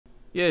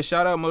Yeah,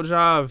 shout out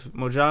Mojave.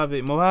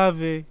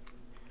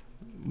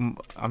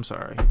 I'm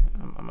sorry.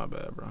 My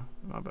bad, bro.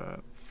 My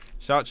bad.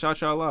 Shout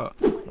y'all out.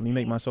 Let me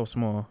make myself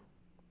small.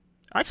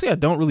 Actually, I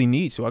don't really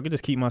need to. I could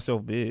just keep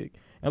myself big.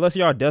 Unless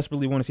y'all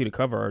desperately want to see the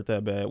cover art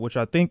that bad, which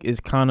I think is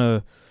kind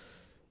of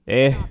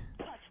It's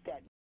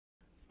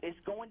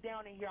going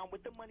down in here. I'm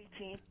with the money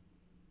team.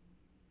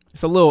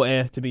 It's a little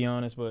to be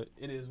honest, but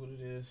it is what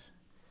it is.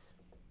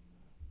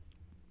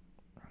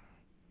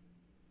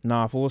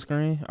 Nah, full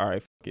screen? All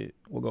right, fuck it.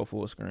 We'll go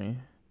full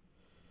screen.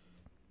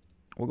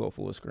 We'll go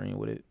full screen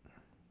with it.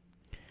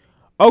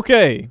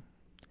 Okay.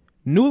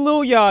 New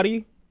Lil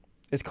Yachty.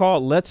 It's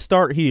called Let's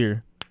Start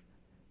Here.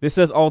 This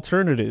says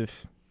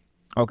alternative.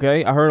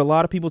 Okay. I heard a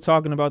lot of people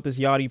talking about this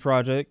Yachty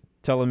project,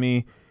 telling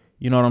me,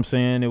 you know what I'm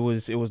saying, it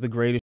was the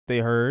greatest they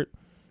heard.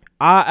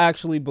 I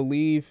actually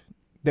believe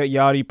that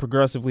Yachty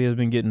progressively has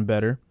been getting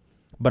better,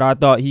 but I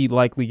thought he'd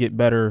likely get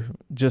better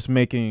just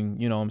making,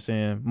 you know what I'm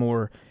saying,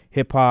 more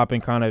hip hop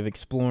and kind of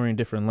exploring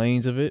different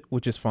lanes of it,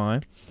 which is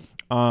fine.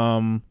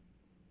 Yeah,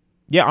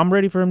 I'm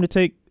ready for him to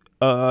take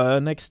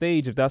next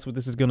stage if that's what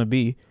this is going to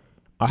be.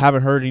 I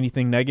haven't heard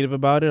anything negative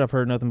about it. I've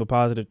heard nothing but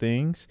positive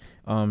things.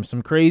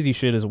 Some crazy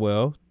shit as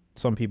well.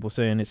 Some people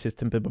saying it's his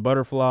Pimp a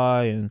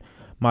Butterfly and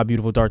My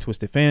Beautiful Dark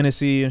Twisted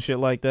Fantasy and shit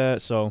like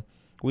that. So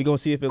we gonna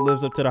see if it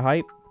lives up to the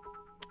hype.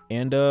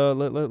 And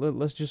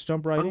let's just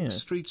jump right in.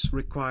 Streets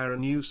require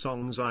new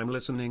songs. I'm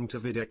listening to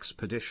vid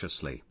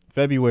expeditiously.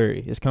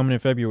 February. It's coming in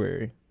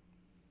February.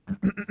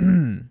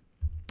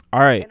 All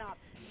right.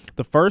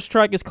 The first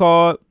track is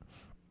called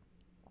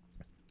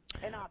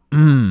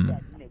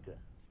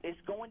It's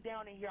going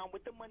down in here. I'm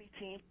with the money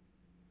team.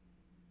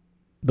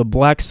 The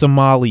Black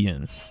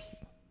Somalian.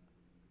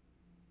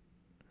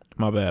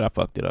 My bad. I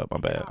fucked it up. My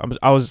bad.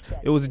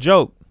 It was a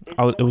joke.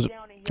 It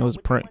was a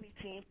prank.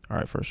 All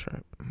right, first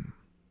track.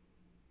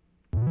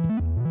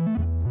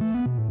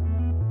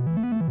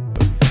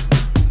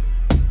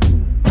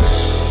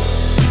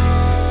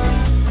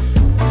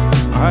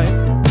 Alright.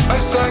 A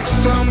sex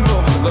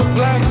symbol, the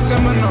black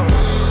Seminole.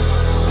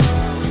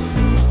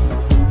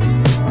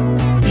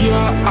 Your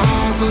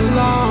eyes are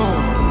low,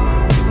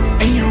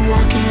 and you're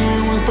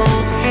walking with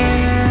both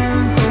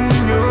hands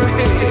on your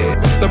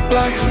head. The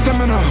black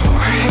Seminole,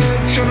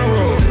 head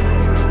general.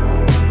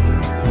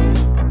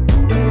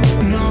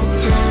 No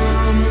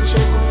time to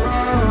joke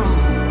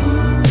around.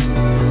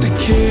 The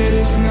kid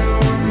is now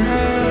a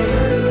man.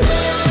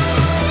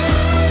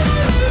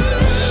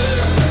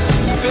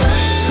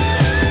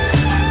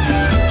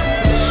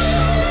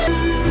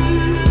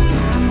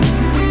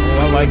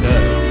 I like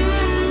that.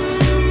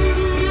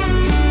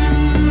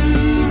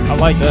 I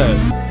like that.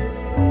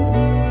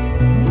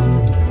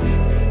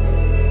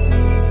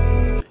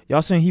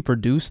 Y'all saying he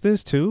produced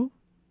this too?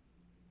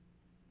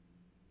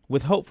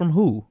 With help from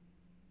who?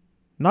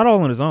 Not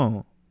all on his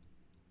own.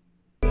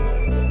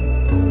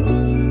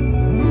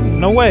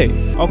 No way.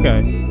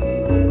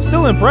 Okay.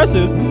 Still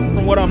impressive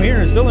from what I'm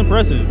hearing. Still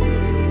impressive.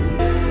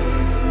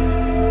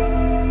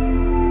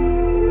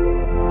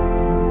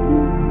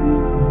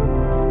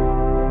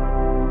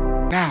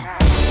 Now.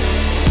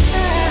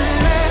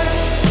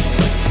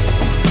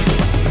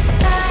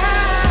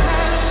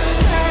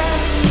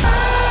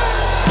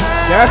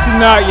 That's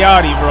not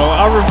Yachty, bro.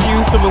 I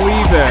refuse to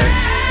believe that.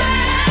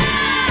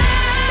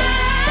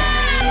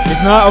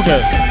 It's not?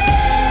 Okay.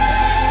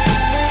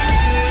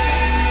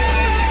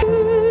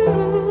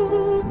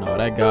 No,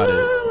 that got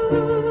it.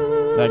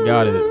 That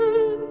got it.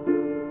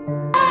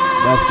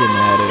 That's getting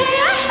at it.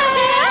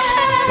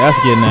 That's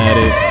getting at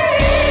it.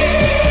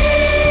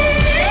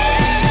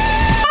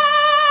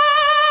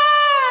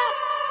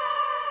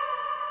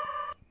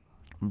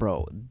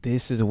 Bro,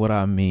 this is what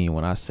I mean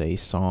when I say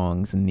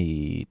songs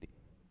need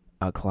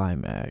a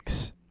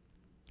climax.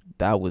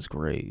 That was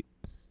great.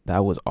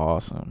 That was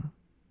awesome.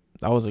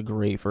 That was a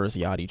great first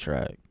Yachty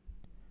track.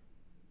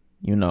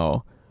 You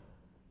know,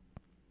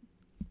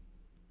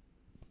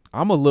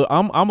 I'm a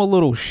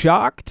little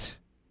shocked.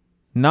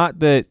 Not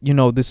that, you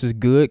know, this is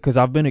good, because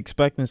I've been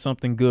expecting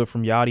something good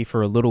from Yachty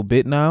for a little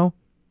bit now.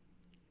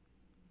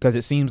 Because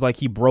it seems like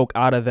he broke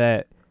out of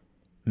that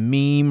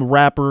meme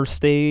rapper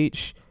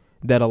stage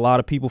that a lot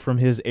of people from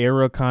his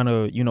era kind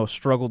of, you know,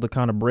 struggled to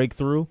kind of break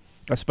through,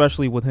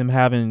 especially with him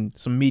having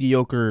some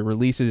mediocre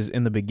releases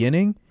in the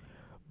beginning.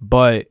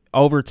 But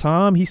over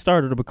time, he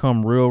started to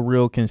become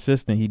real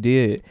consistent. He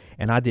did.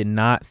 And I did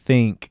not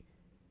think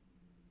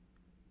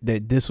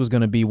that this was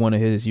going to be one of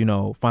his, you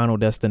know, final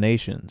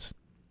destinations.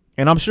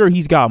 And I'm sure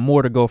he's got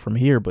more to go from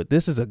here, but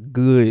this is a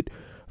good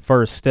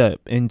first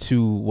step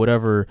into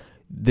whatever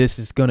this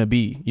is going to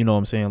be, you know what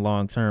I'm saying,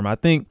 long term. I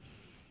think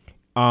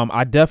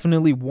I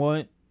definitely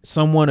want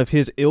someone of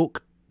his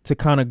ilk to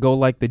kind of go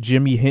like the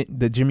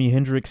Jimi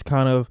Hendrix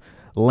kind of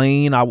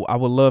lane. I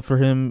would love for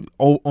him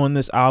on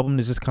this album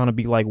to just kind of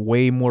be like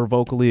way more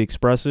vocally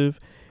expressive.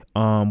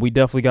 We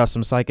definitely got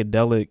some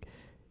psychedelic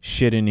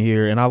shit in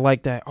here, and I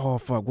like that. Oh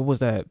fuck, what was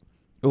that?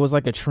 It was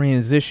like a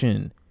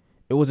transition.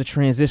 It was a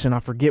transition. I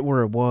forget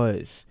where it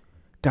was.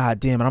 God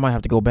damn it, I might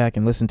have to go back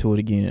and listen to it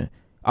again.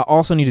 I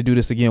also need to do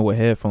this again with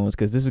headphones,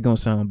 because this is gonna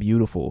sound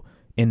beautiful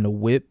in the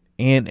whip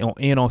and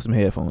on some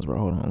headphones, bro.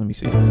 Hold on, let me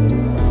see.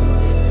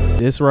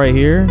 This right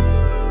here.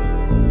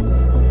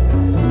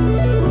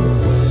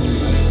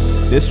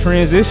 This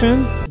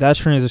transition, that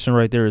transition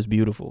right there is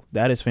beautiful.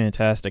 That is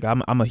fantastic.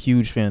 I'm a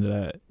huge fan of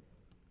that.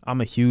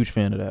 I'm a huge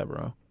fan of that,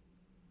 bro.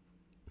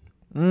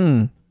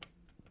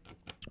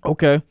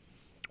 Okay.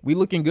 We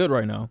looking good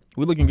right now.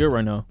 That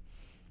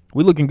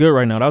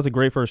was a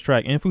great first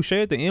track. And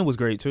Fouché at the end was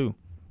great too.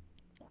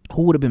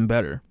 Who would have been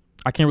better?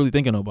 I can't really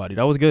think of nobody.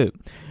 That was good.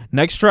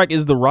 Next track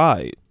is The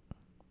Ride.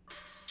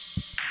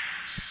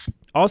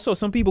 Also,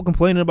 some people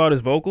complaining about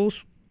his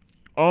vocals.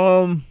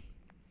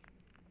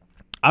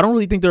 I don't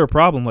really think they're a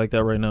problem like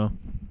that right now.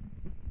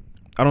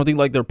 I don't think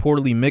like they're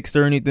poorly mixed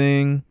or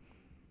anything.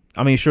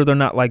 I mean, sure, they're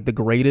not like the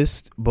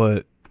greatest,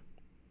 but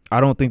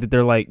I don't think that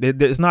they're like,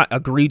 it's not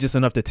egregious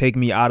enough to take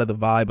me out of the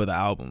vibe of the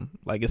album.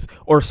 Like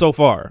or so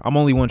far. I'm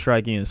only one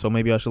track in, so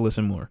maybe I should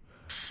listen more.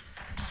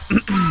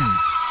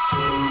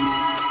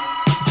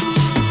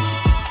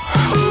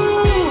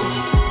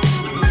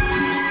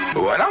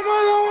 When I'm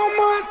alone,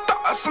 my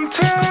thoughts, I'm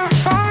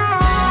terrified.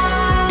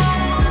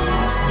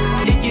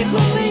 It get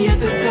lonely at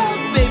the top,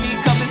 baby,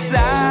 come inside.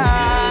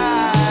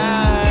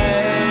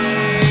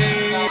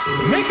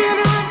 Making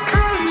eye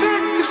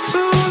contact is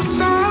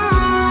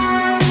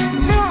suicide.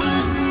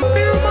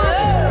 Feel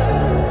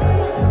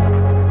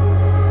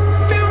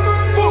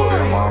my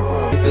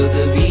void. Feel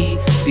the V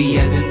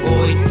as in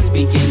void.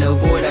 Speaking of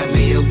void, I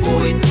may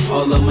avoid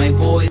all of my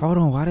boys. Hold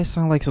on, why does this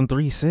sound like some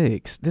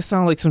 3-6? This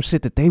sound like some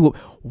shit that they would.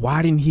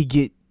 Why didn't he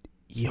get?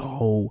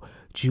 Yo,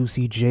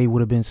 Juicy J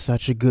would have been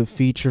such a good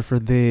feature for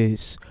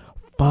this.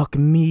 Fuck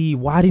me.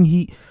 Why didn't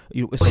he?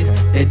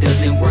 That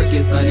doesn't work,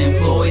 it's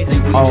unemployed.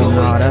 Oh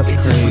no, that's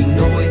crazy.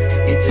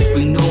 It just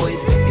bring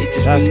noise.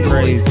 That's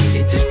crazy.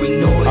 It just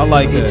bring noise. I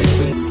like that.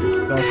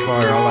 That's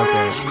fire. I like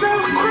that.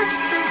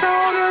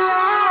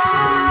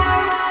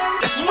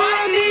 That's why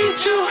I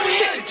need you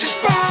here,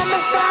 just by my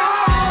side.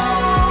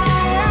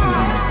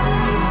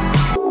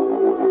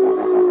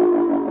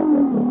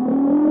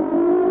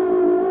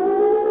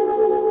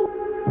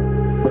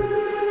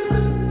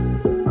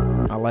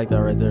 I like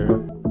that right there.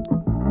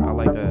 I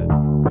like that.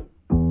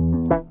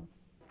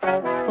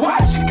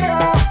 Watch it,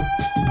 girl.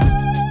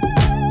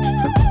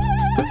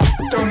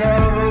 Don't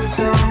ever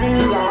tell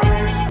me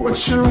lies.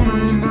 What you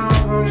may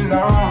never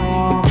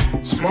know.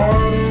 It's more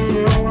than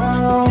you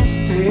will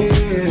see.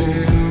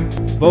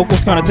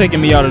 Vocals kind of taking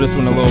me out of this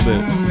one a little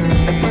bit.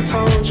 If I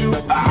told you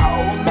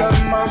I would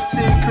let my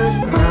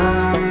secret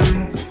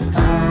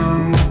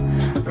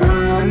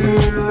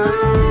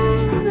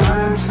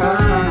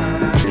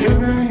you've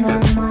been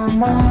on my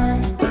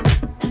mind.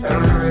 And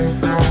I really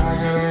feel like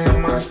I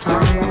ain't much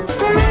time.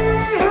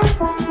 Stay up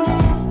with me.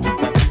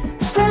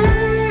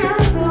 Stay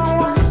up and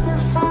watch the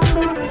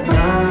sun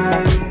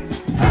rise.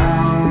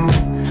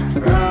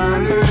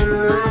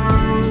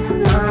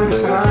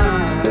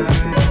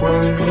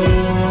 With me.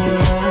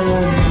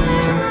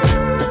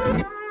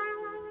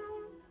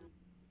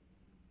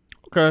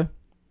 Okay,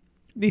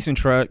 decent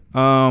track.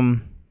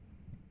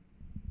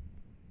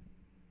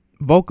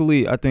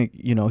 Vocally, I think,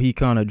 you know, he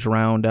kind of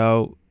drowned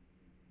out.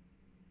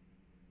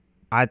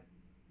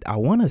 I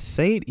want to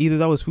say it, either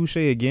that was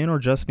Fouché again or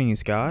Justine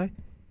Skye.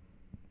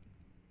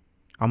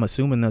 I'm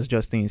assuming that's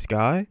Justine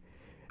Skye.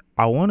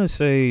 I want to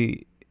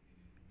say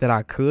that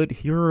I could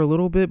hear her a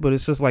little bit, but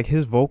it's just like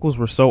his vocals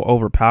were so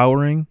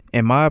overpowering,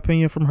 in my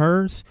opinion, from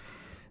hers.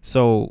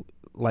 So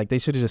like they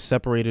should have just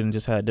separated and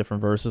just had different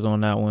verses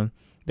on that one.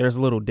 There's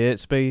a little dead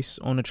space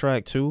on the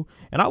track too.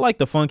 And I like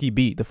the funky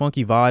beat, the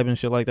funky vibe and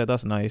shit like that.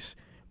 That's nice.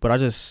 But I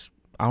don't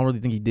really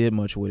think he did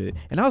much with it.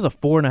 And that was a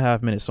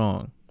 4.5 minute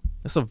song.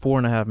 That's a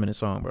 4.5 minute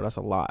song, bro. That's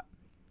a lot.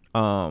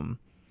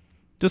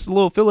 Just a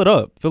little, fill it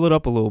up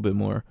a little bit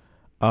more.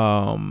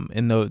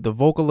 And the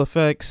vocal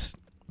effects,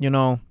 you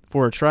know,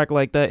 for a track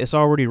like that, it's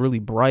already really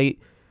bright.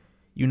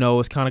 You know,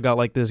 it's kind of got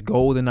like this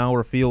golden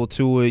hour feel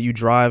to it. You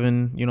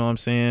driving, you know what I'm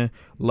saying?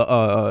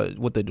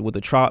 With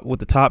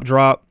the top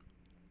drop.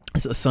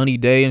 It's a sunny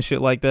day and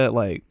shit like that.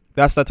 Like,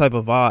 that's that type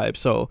of vibe.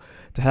 So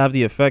to have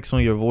the effects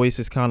on your voice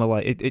is kind of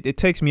like, it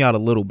takes me out a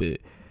little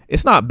bit.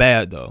 It's not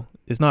bad though.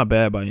 It's not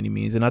bad by any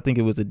means. And I think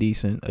it was a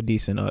decent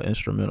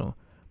instrumental,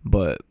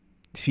 but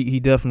he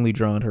definitely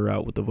drowned her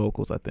out with the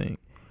vocals, I think.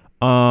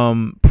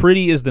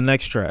 Pretty is the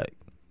next track.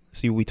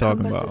 See what we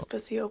talking about. This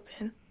pussy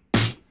open.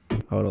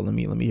 Hold on, let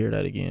me hear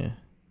that again.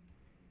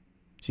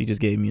 She just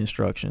gave me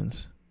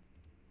instructions.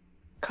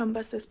 Come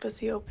bust this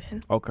pussy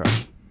open. Okay.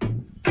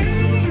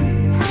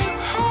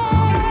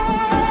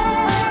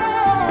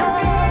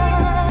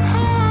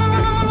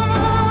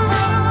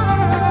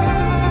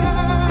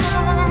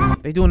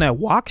 They doing that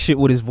walk shit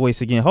with his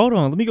voice again. Hold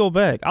on, let me go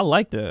back. I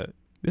like that.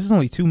 This is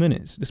only 2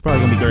 minutes. This is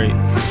probably gonna be great. I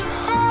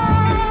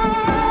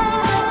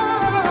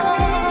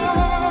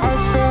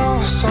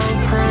feel so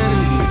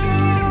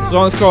pretty. The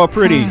song's called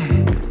Pretty.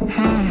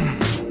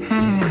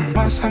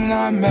 Must have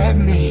not met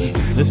me.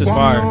 This is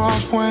fire.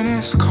 When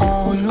it's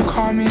cold, you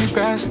call me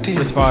bestie.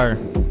 It's fire.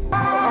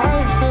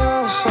 I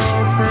feel so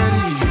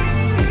pretty.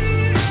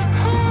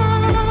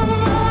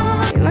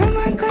 Like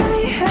my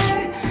gully.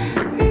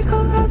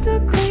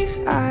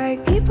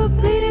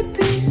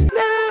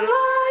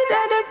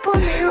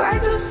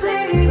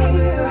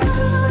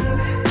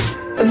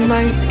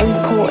 most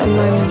important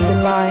moments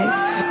in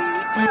life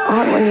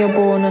aren't when you're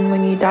born and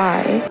when you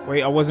die.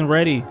 Wait, I wasn't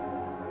ready.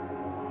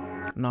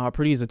 Nah,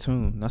 Pretty is a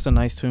tune. That's a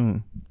nice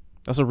tune.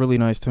 That's a really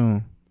nice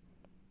tune.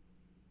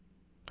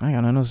 I ain't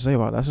got nothing else to say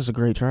about it. That's just a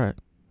great track.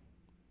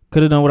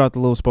 Could have done without the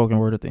little spoken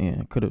word at the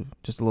end. Could have,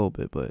 just a little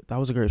bit, but that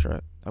was a great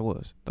track. That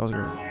was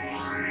great.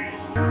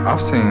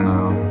 I've seen,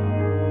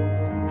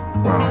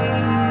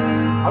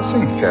 I've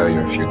seen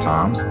failure a few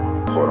times,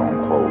 quote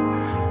unquote,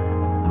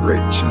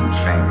 rich and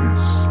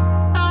famous.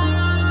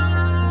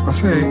 I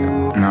say,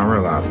 and I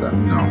realize that,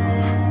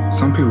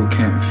 some people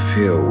can't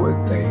feel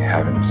what they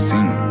haven't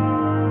seen.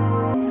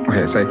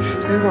 Okay, say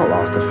if I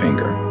lost a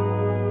finger,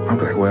 I'll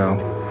be like, well,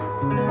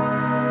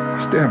 I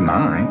still have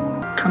 9.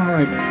 Kind of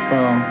like,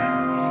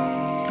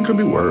 it could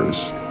be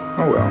worse.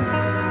 Oh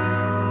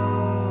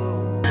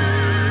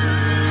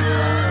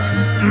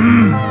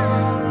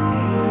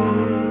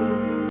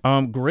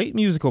well. Great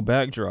musical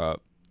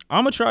backdrop.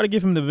 I'm gonna try to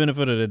give him the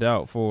benefit of the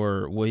doubt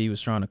for what he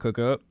was trying to cook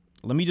up.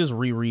 Let me just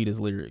reread his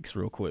lyrics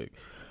real quick.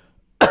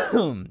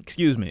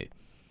 Excuse me.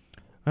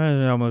 I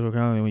don't know how much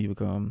when you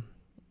become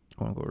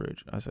quote unquote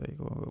rich. I say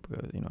quote unquote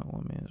because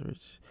one man's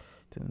rich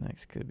to the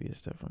next could be a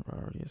step from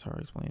priority. It's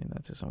hard explaining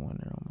that to someone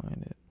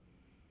narrow-minded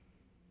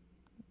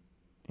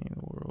in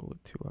the world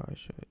with 2 eyes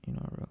shut. I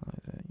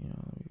realize that we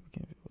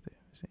can't feel what they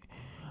haven't seen.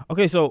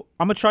 Okay, so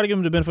I'm gonna try to give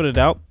him the benefit of the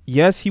doubt.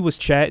 Yes, he was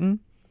chatting.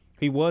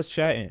 He was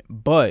chatting,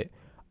 but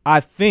I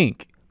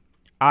think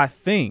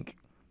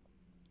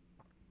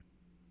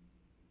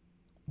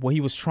what he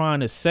was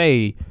trying to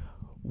say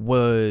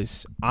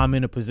was I'm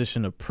in a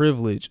position of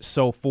privilege.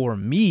 So for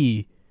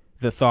me,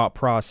 the thought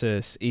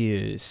process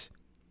is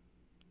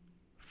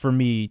for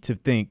me to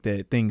think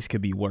that things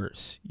could be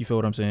worse. You feel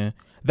what I'm saying?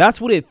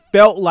 That's what it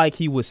felt like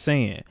he was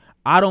saying.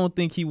 I don't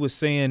think he was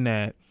saying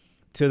that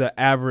to the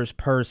average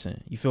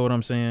person. You feel what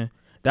I'm saying?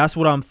 That's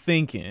what I'm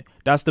thinking.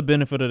 That's the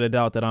benefit of the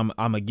doubt that I'm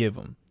going to give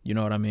him. You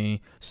know what I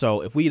mean?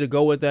 So if we to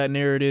go with that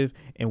narrative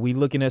and we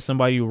looking at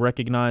somebody who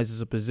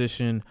recognizes a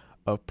position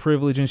of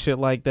privilege and shit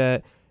like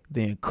that,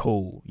 then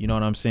cool. You know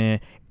what I'm saying?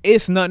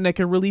 It's nothing that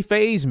can really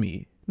faze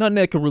me. Nothing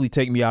that can really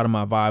take me out of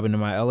my vibe and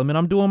my element.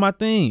 I'm doing my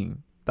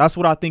thing. That's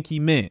what I think he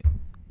meant.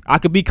 I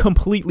could be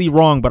completely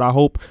wrong, but I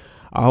hope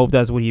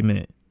that's what he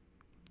meant.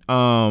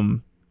 I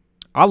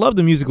love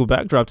the musical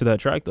backdrop to that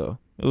track though.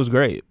 It was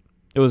great.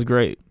 It was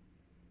great.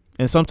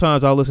 And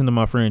sometimes I'll listen to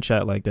my friend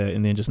chat like that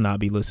and then just not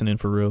be listening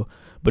for real.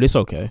 But it's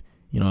okay.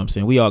 You know what I'm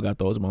saying? We all got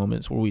those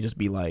moments where we just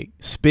be like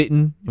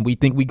spitting and we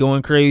think we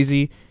going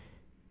crazy.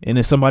 And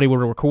then somebody will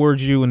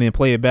record you and then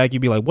play it back.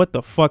 You'd be like, what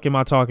the fuck am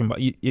I talking about?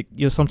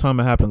 Sometimes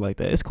it happens like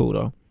that. It's cool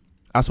though.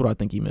 That's what I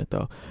think he meant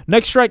though.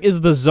 Next track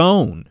is The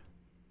Zone.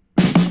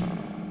 I'm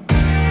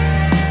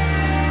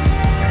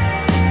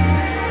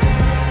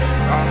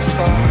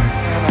stuck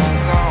in a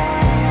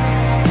zone.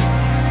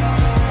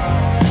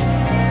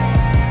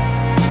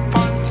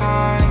 Fun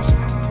times,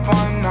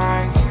 fun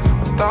nights,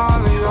 with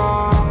all of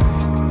y'all,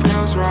 it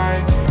feels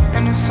right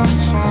in the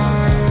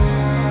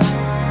sunshine.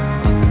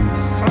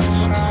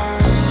 Sunshine.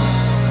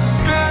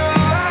 Feel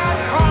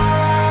like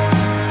home.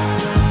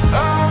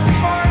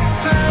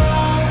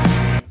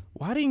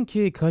 Why didn't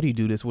Kid Cudi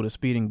do this with a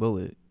speeding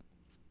bullet?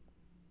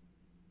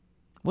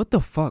 What the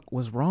fuck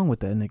was wrong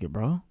with that nigga,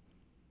 bro?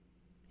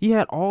 He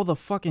had all the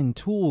fucking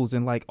tools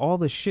and like all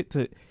the shit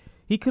to.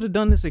 He could have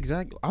done this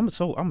exact. I'm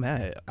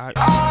mad.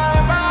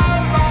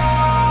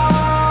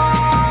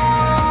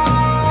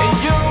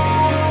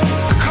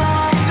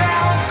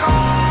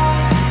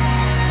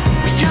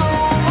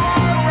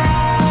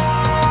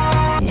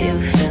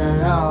 You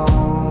feel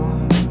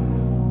alone.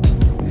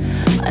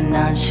 A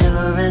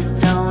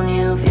non-chivalrous tone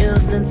you feel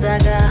since I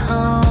got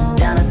home.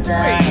 Down a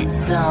side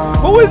stone.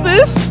 Who is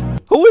this?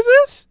 Who is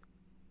this?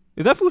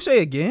 Is that Fouché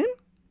again?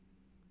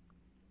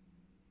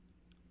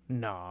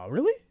 Nah,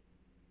 really?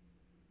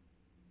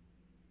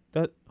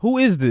 Who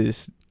is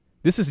this?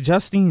 This is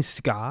Justine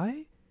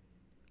Skye?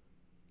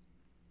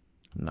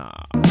 Nah.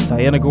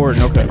 Diana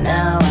Gordon, okay.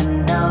 Now I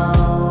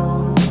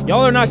know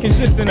Y'all are not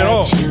consistent at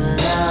all. that you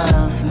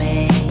love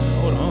me.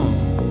 Hold on.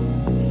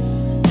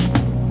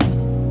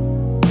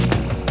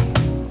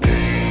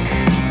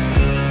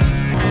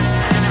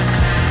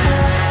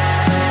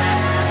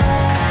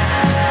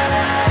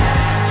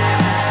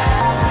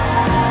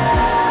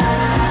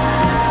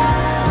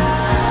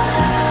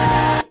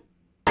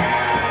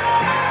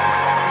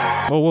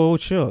 Whoa,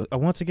 chill.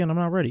 Once again, I'm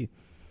not ready.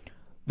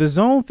 The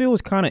Zone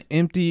feels kind of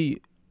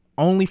empty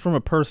only from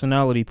a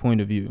personality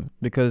point of view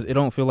because it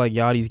don't feel like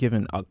Yachty's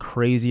giving a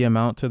crazy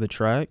amount to the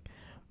track.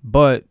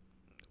 But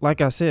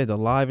like I said, the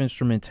live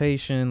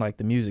instrumentation, like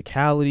the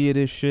musicality of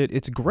this shit,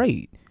 it's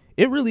great.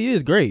 It really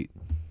is great.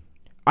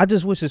 I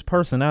just wish his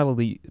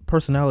personality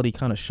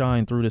kind of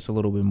shined through this a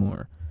little bit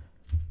more,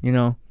 you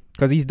know,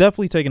 because he's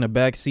definitely taking a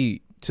back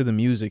seat to the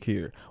music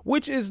here,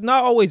 which is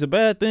not always a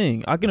bad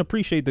thing. I can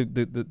appreciate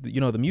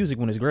the music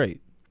when it's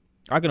great.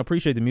 I can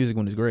appreciate the music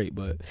when it's great,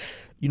 but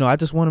I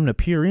just want him to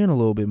peer in a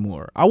little bit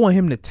more. I want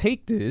him to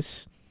take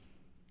this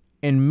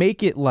and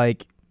make it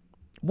like,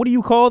 what do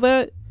you call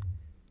that?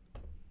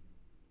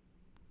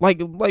 Like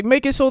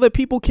make it so that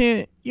people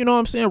can't, you know what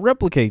I'm saying,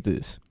 replicate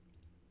this.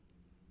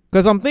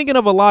 Because I'm thinking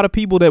of a lot of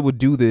people that would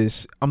do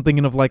this. I'm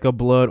thinking of like a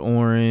Blood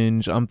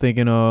Orange. I'm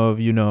thinking of,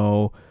 you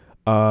know,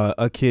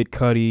 a Kid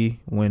Cudi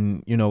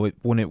when, you know,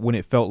 when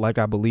it felt like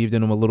I believed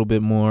in him a little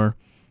bit more.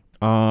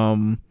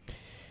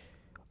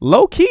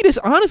 Low key, this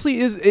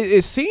honestly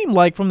it seemed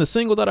like from the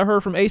single that I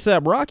heard from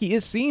A$AP Rocky,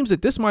 it seems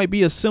that this might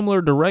be a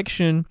similar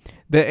direction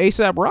that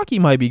A$AP Rocky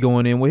might be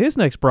going in with his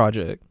next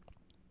project.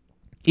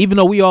 Even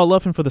though we all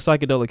love him for the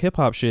psychedelic hip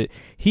hop shit,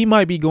 he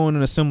might be going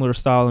in a similar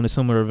style, in a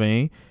similar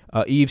vein.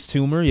 Eve's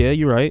Tumor, yeah,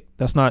 you're right.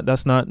 That's not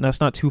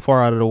too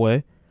far out of the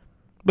way.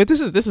 But this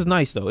is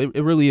nice though.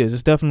 It really is.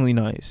 It's definitely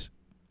nice.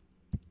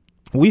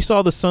 We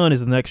Saw the Sun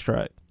is the next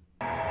track.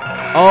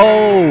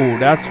 Oh,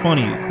 that's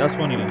funny. That's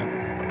funny then.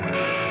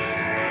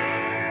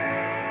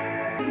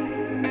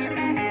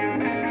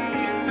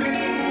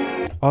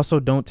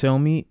 Also, don't tell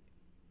me.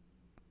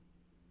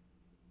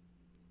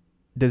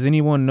 Does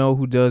anyone know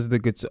who does the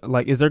guitar?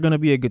 Like, is there gonna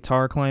be a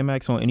guitar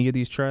climax on any of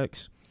these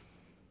tracks?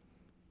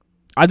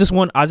 I just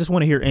want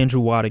to hear Andrew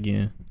Watt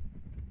again.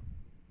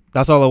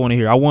 That's all I want to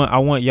hear. I want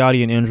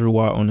Yachty and Andrew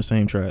Watt on the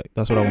same track.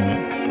 That's what I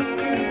want.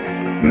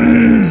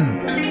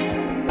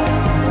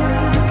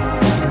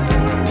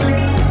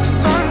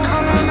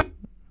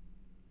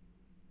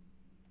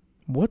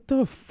 What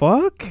the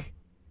fuck?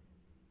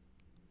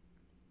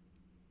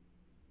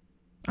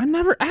 I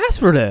never asked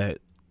for that.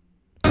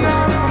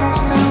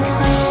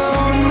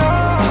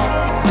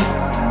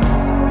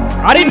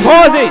 I didn't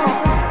pause it.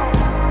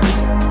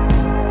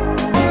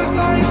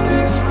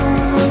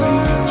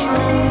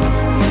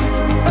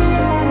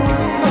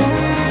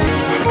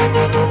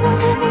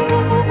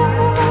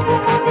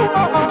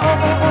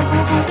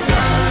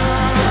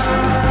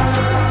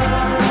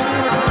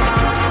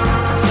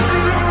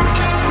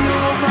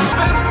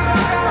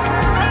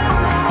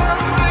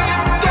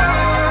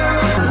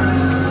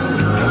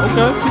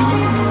 Okay.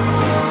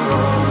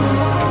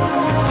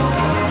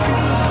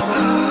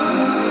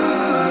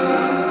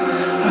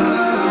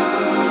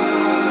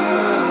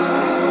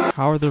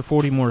 How are there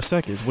 40 more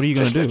seconds? What are you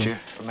gonna do? Let your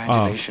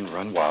imagination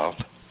run wild.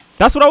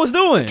 That's what I was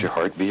doing. Let your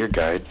heart be your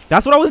guide.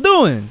 That's what I was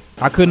doing.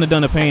 I couldn't have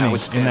done a painting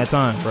in that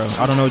time, bro.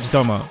 I don't know what you're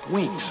talking about.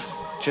 Weeks.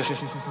 Just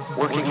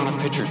working on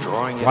a picture,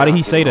 drawing it. Why did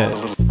he out, say getting that?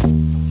 all the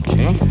little-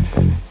 Okay.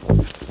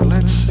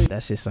 Let's see.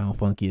 That shit sound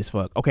funky as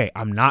fuck. Okay,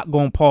 I'm not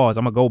gonna pause.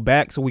 I'm gonna go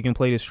back so we can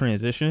play this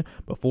transition.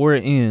 Before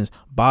it ends,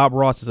 Bob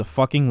Ross is a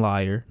fucking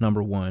liar,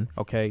 number one.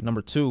 Okay,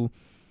 number two,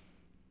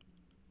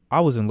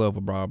 I was in love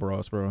with Bob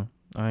Ross, bro.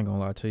 I ain't gonna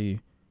lie to you.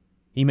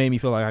 He made me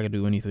feel like I could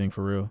do anything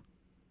for real.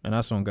 And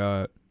that's on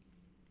God.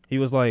 He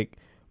was like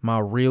my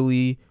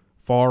really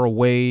far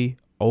away,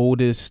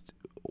 oldest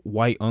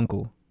white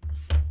uncle.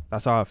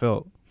 That's how I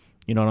felt.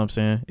 You know what I'm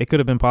saying? It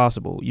could have been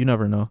possible. You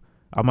never know.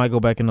 I might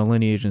go back in the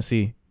lineage and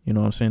see. You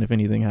know what I'm saying? If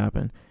anything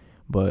happened.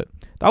 But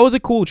that was a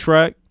cool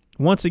track.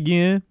 Once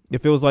again,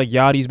 it feels like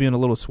Yachty's being a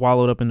little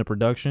swallowed up in the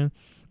production.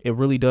 It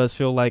really does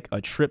feel like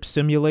a trip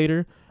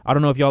simulator. I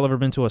don't know if y'all ever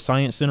been to a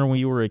science center when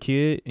you were a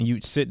kid and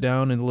you'd sit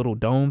down in a little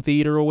dome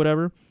theater or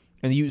whatever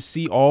and you'd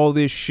see all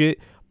this shit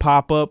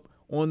pop up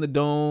on the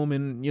dome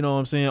and, you know what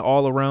I'm saying,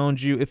 all around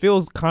you. It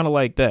feels kind of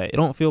like that. It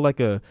don't feel like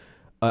a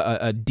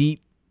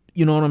deep,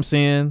 you know what I'm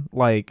saying,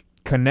 like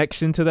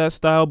connection to that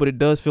style, but it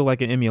does feel like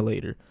an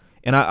emulator.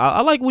 And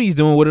I like what he's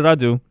doing with it. I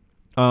do.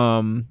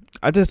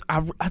 I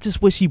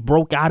just wish he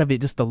broke out of it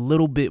just a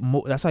little bit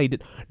more. That's how he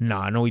did.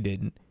 Nah, no, he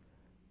didn't.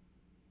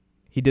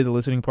 He did the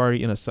listening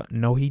party in a...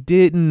 No, he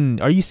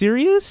didn't. Are you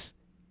serious?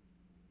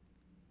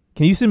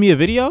 Can you send me a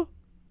video?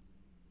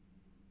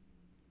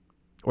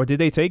 Or did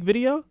they take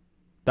video?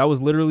 That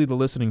was literally the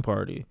listening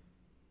party.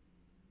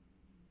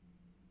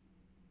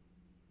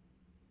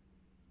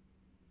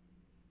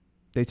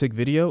 They took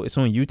video? It's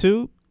on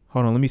YouTube?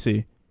 Hold on, let me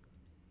see.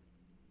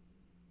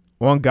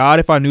 On God,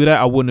 if I knew that,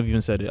 I wouldn't have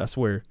even said it. I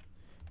swear.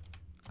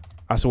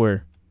 I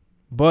swear.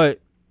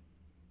 But...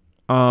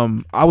 I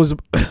was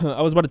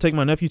about to take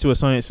my nephew to a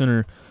science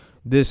center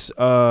this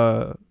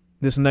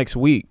next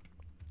week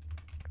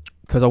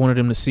because I wanted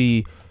him to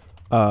see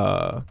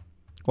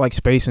like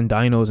space and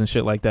dinos and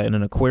shit like that in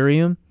an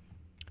aquarium,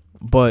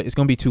 but it's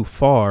gonna be too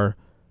far.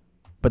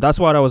 But that's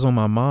why that was on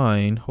my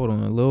mind. Hold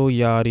on, Lil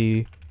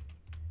Yachty.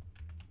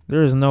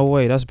 There is no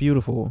way. That's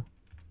beautiful.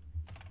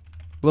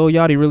 Lil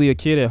Yachty really a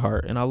kid at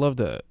heart, and I love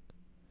that.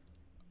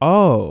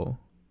 Oh,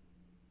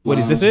 wait,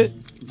 is this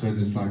it? Because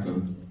it's like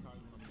a...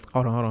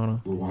 Hold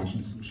on. We're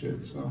watching some shit,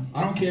 so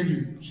I don't care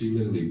if she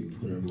literally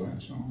put her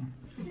glass on.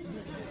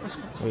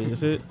 Wait, is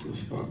this it?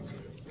 Fuck.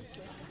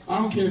 I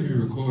don't care if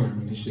you record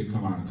when this shit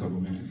come out in a couple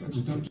minutes. I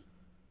just don't.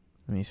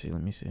 Let me see.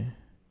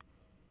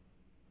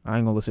 I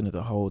ain't gonna listen to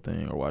the whole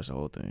thing or watch the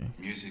whole thing.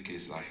 Music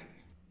is like...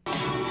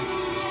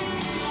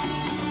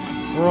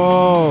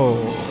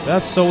 Bro,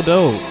 that's so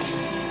dope.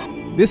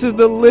 This is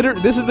the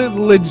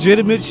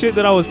legitimate shit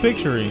that I was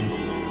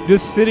picturing.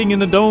 Just sitting in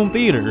the dome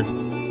theater.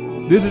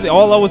 This is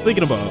all I was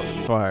thinking about.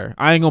 Fire.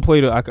 I ain't gonna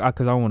play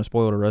because I don't want to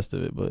spoil the rest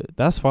of it, but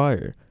that's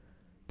fire.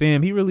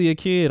 Damn, he really a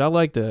kid. I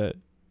like that.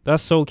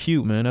 That's so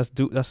cute, man.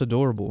 That's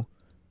adorable.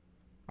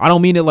 I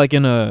don't mean it like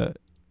in a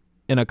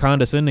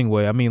condescending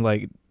way. I mean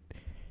like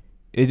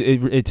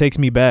it takes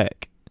me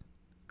back.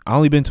 I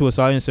only been to a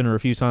science center a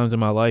few times in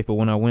my life, but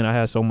when I went, I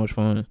had so much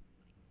fun.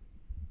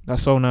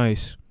 That's so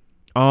nice.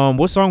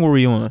 What song were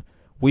we on?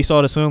 We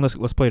Saw the Sun.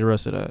 Let's play the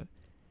rest of that.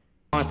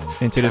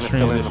 Into this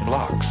Trying to fill in the transition.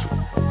 blocks.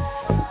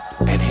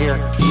 And here,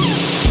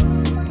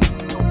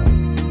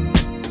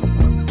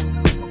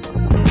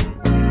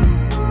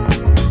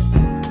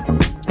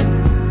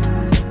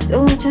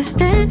 Don't just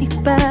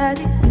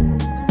anybody.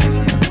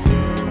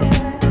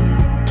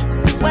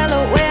 Well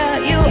aware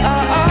you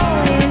are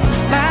always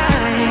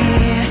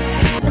mine.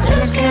 I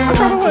just can't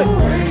run away.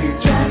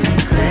 Drive me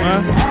crazy.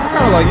 I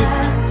kind of like it.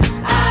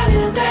 I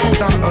lose that.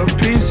 Not a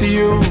piece of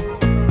you.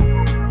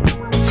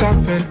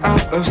 7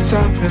 out of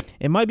 7.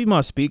 It might be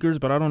my speakers,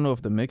 but I don't know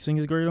if the mixing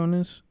is great on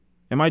this.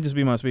 It might just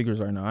be my speakers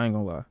right now. I ain't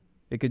gonna lie.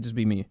 It could just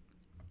be me.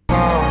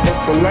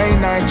 It's a late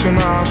night, you know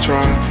I'll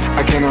try.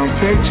 I cannot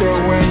picture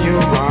when you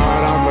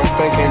ride. I'm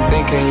mistaken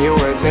thinking you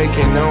were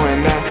taking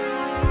knowing that.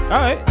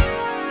 All right.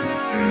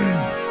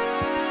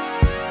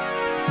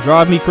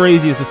 Drive Me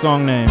Crazy is the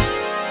song name.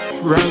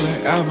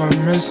 Rarely ever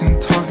missing,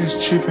 talk is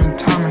cheap and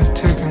time is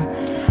ticking.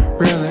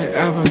 Rarely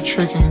ever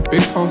tricking,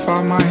 big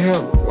 4-5 my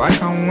hip,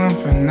 like I'm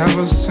limping,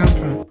 never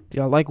simping.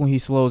 Yeah, I like when he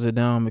slows it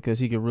down because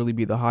he could really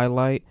be the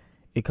highlight.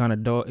 It kind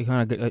of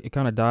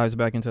dives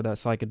back into that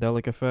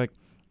psychedelic effect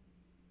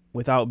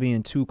without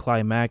being too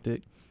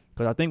climactic.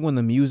 Because I think when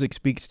the music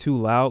speaks too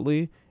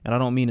loudly, and I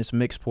don't mean it's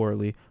mixed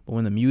poorly, but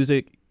when the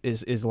music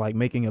is like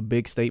making a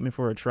big statement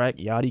for a track,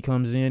 Yachty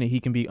comes in and he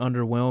can be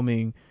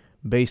underwhelming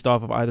based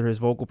off of either his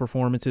vocal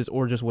performances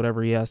or just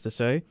whatever he has to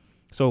say.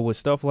 So with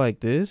stuff like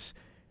this,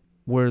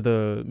 where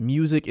the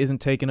music isn't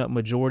taking up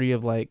majority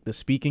of like the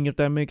speaking, if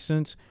that makes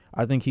sense,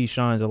 I think he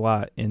shines a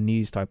lot in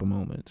these type of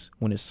moments.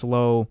 When it's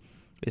slow,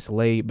 it's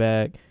laid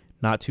back,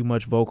 not too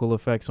much vocal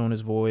effects on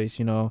his voice,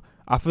 you know.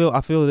 I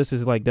feel this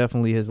is like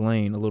definitely his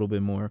lane a little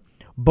bit more.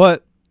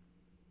 But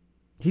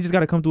he just got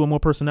to come through with more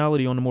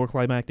personality on the more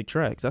climactic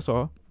tracks. That's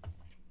all.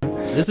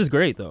 This is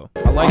great though.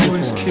 I like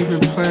Always this keep one.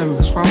 it playing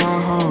because while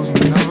my hoes, I'm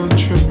never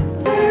tripping.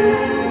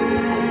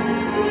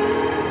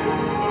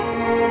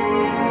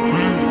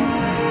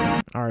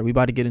 All right, we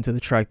about to get into the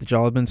track that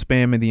y'all have been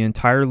spamming the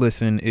entire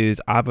listen. Is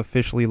I've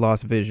Officially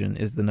Lost Vision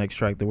is the next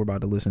track that we're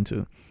about to listen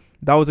to.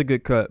 That was a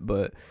good cut,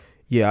 but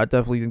yeah, I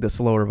definitely think the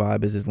slower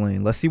vibe is his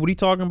lane. Let's see what he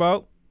talking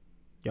about.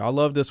 Y'all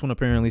love this one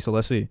apparently, so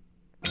let's see.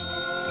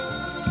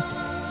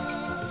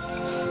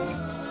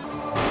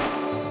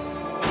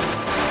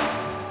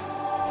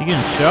 He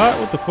getting shot?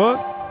 What the fuck?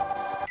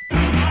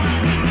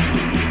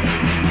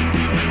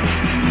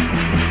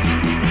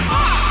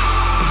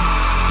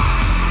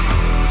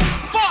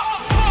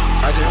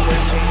 I did way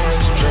too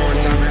much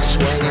drugs, I've been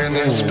swinging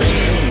and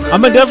spinning.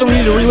 I'm gonna definitely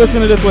need to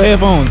re-listen to this with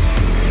headphones.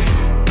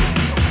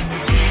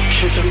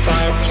 Keep the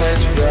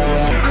fireplace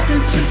warm. I've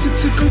been tempted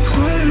to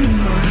complain,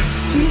 I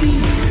see.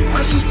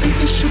 I just think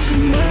it should be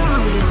more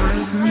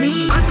like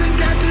me. I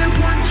think I did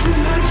one too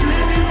much,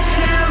 many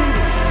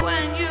pills.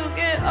 When you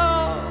get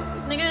old,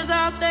 these niggas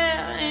out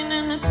there ain't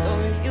in the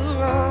story you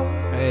wrote.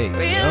 Hey,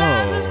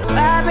 Realize yo. this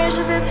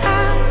vibrations is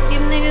high,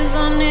 keep niggas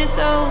on their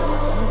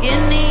toes. I'm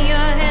getting in your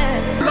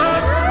head.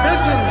 Lost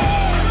vision.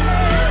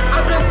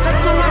 I've been sent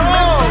to a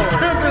mental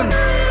prison.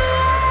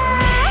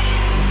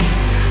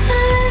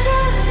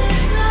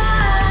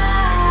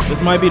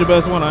 This might be the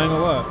best one, I ain't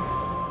gonna lie.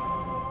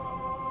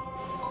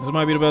 This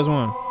might be the best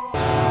one.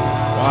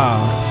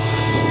 Wow.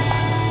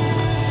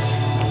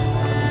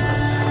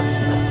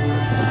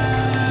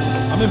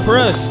 I'm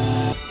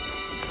impressed.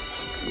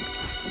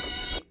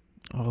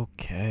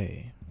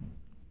 Okay.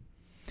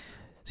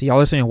 See, y'all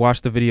are saying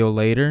watch the video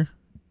later,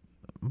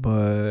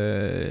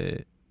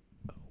 but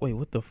wait,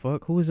 what the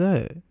fuck? Who is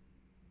that?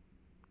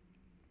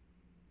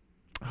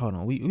 Hold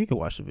on, we can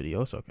watch the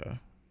video. It's okay.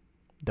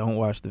 Don't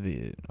watch the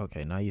vid.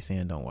 Okay, now you're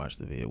saying don't watch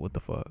the vid. What the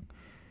fuck?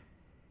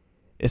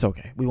 It's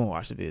okay. We won't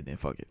watch the vid then.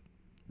 Fuck it.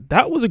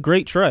 That was a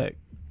great track.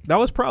 That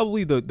was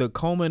probably the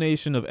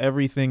culmination of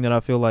everything that I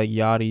feel like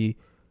Yachty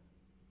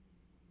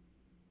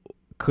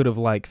could have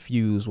like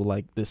fused with,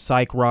 like the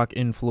psych rock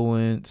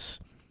influence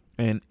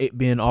and it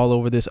being all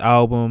over this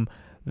album.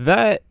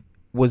 That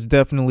was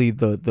definitely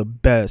the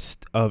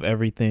best of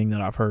everything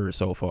that I've heard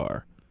so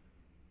far.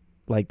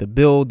 Like the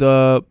build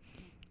up,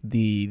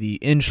 the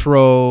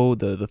intro,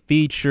 the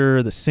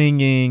feature, the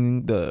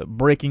singing, the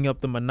breaking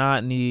up the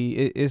monotony.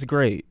 It's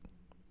great.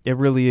 It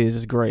really is.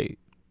 It's great.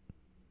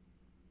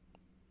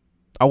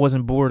 I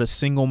wasn't bored a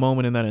single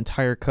moment in that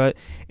entire cut,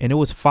 and it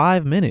was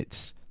 5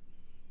 minutes.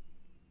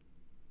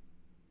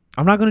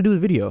 I'm not gonna do the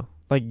video.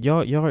 Like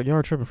y'all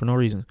are tripping for no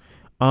reason.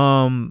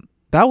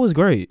 That was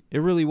great. It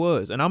really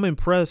was, and I'm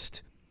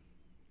impressed.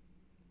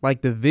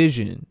 Like the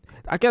vision.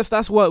 I guess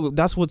that's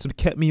what's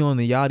kept me on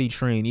the Yachty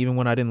train, even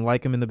when I didn't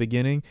like him in the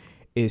beginning.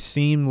 It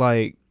seemed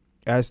like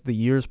as the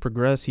years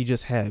progressed, he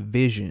just had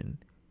vision.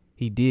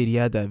 He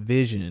had that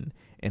vision,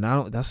 and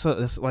that's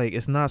like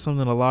it's not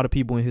something a lot of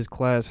people in his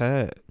class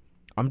had.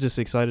 I'm just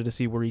excited to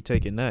see where he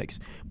take it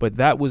next. But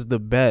that was the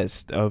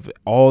best of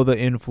all the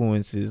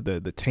influences,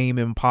 the Tame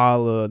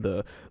Impala,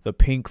 the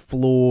Pink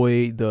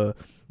Floyd, the,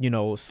 you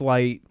know,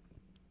 slight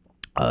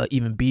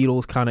even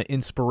Beatles kind of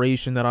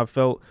inspiration that I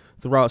felt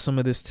throughout some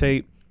of this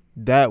tape.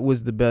 That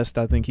was the best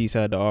I think he's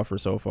had to offer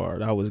so far.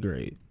 That was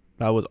great.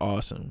 That was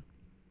awesome.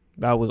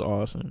 That was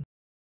awesome.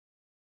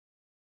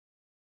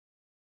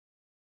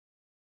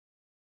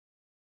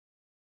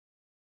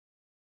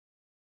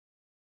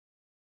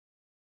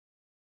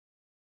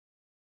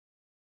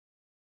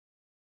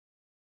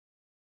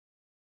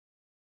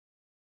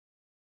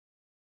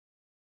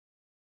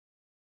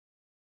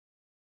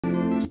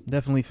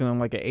 Definitely feeling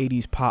like an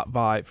 80s pop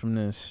vibe from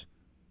this.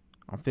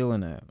 I'm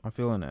feeling that. I'm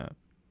feeling that.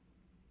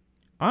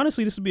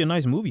 Honestly, this would be a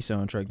nice movie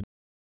soundtrack.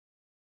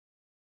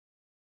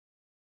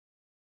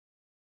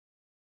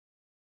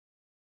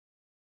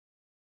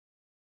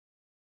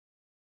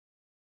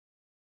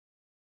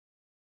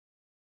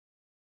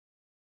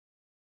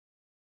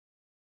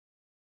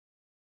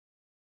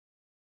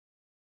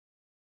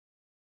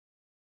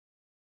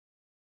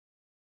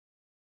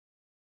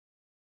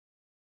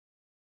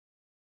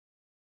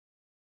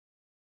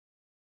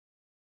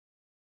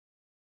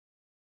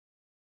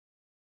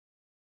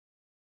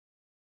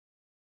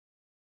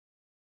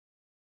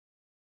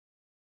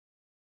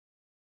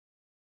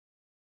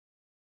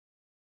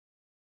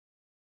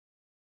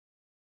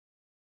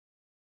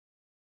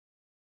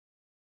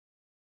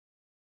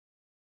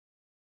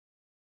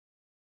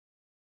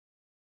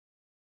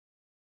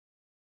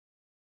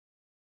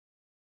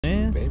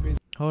 Man, Baby.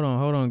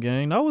 hold on,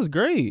 gang. That was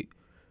great.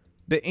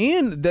 The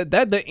end,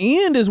 the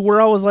end is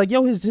where I was like,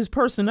 yo, his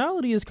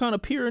personality is kind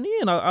of peering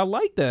in. I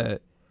like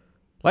that.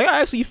 Like,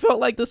 I actually felt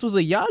like this was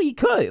a Yachty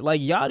cut,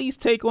 like Yachty's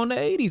take on the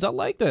 80s. I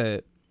like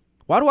that.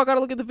 Why do I gotta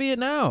look at the vid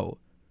now?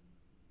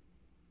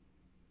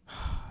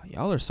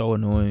 Y'all are so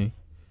annoying.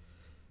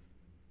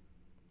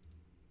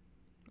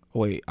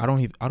 Wait, I don't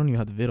even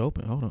have the vid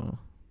open. Hold on.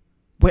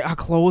 Wait, I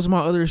closed my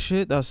other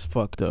shit? That's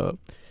fucked up.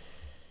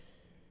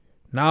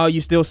 Now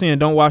you still saying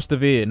don't watch the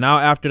vid. Now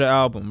after the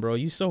album, bro.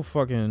 You so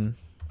fucking...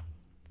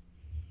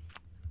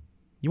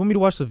 You want me to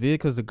watch the vid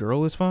because the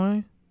girl is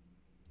fine?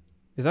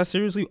 Is that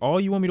seriously all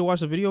you want me to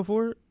watch the video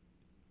for?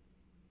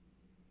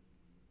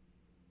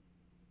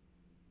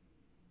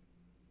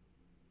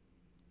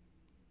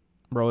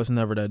 Bro, it's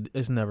never that deep.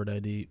 It's never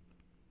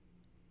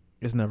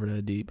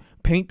that deep.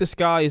 Paint the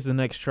Sky is the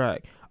next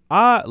track.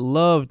 I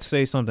loved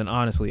Say Something,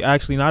 honestly.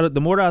 Actually, now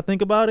the more that I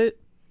think about it,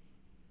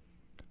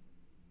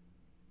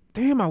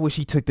 damn, I wish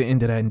he took the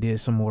end of that and did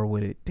some more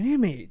with it.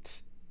 Damn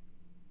it.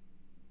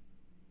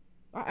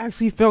 I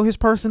actually felt his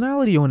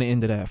personality on the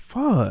end of that.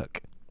 Fuck.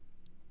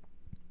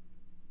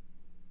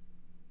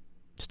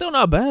 Still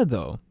not bad,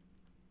 though.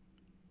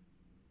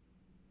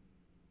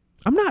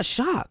 I'm not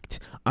shocked.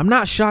 I'm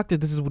not shocked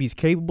that this is what he's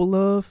capable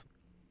of.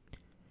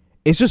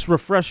 It's just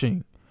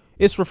refreshing.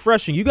 It's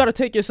refreshing. You got to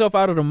take yourself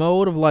out of the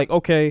mode of like,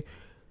 okay,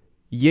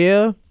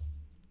 yeah,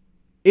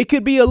 it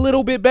could be a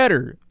little bit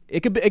better. It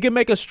could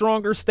make a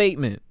stronger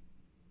statement.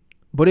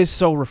 But it's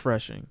so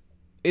refreshing.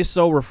 It's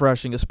so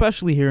refreshing,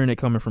 especially hearing it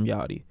coming from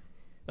Yachty.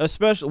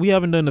 Especially, we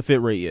haven't done the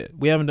fit rate yet.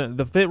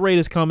 The fit rate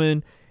is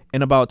coming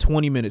in about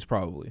 20 minutes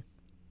probably.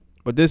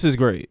 But this is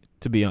great,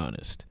 to be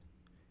honest.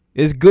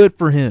 It's good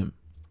for him.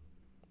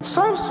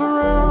 So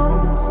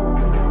surreal,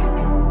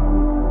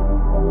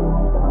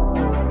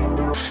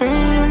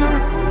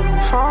 feeling,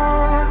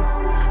 falling,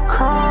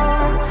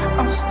 crying,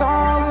 I'm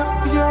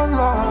stalling for your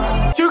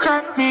love. You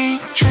got me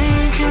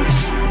drinking,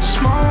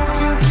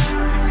 smoking,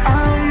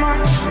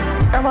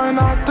 am I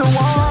not the one?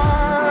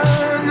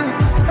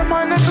 Am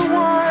I not the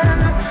one?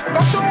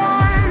 Not the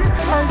one.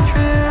 I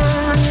feel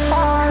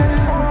fine,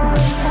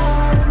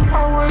 I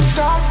would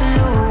die for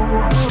you.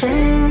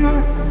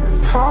 Feeling,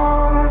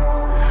 falling,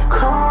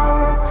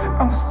 crying,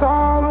 I'm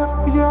stalling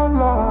for your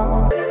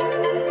love.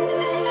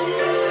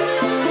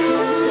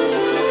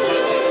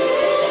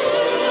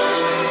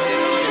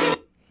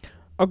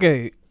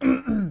 Okay,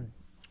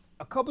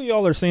 a couple of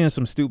y'all are saying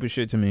some stupid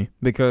shit to me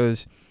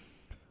because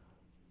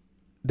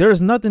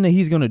there's nothing that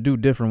he's gonna do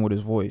different with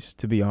his voice.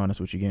 To be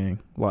honest with you, gang,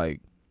 like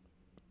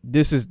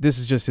this is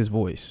just his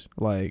voice.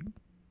 Like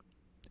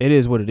it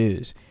is what it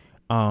is.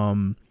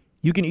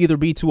 You can either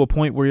be to a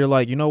point where you're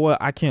like, you know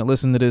what, I can't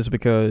listen to this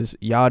because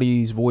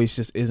Yachty's voice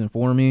just isn't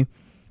for me.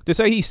 To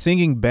say he's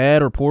singing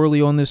bad or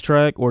poorly on this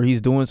track, or he's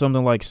doing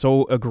something like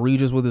so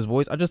egregious with his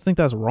voice, I just think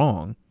that's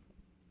wrong.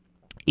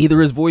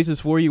 Either his voice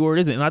is for you or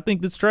it isn't. And I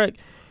think this track,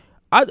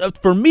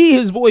 for me,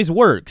 his voice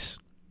works.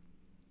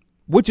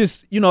 Which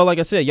is, you know, like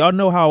I said, y'all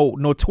know how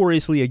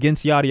notoriously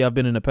against Yachty I've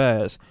been in the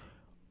past.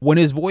 When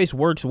his voice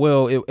works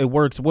well, it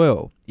works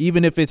well.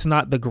 Even if it's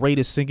not the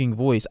greatest singing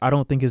voice, I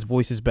don't think his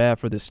voice is bad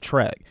for this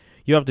track.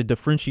 You have to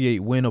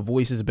differentiate when a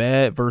voice is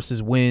bad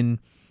versus when,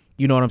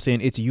 you know what I'm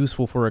saying, it's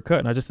useful for a cut.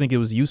 And I just think it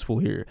was useful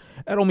here.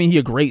 I don't mean he's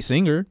a great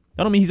singer.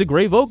 I don't mean he's a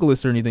great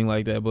vocalist or anything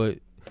like that. But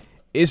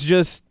it's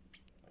just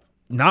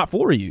not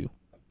for you.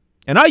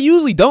 And I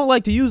usually don't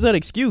like to use that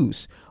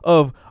excuse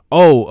of,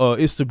 oh,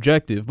 it's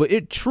subjective, but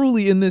it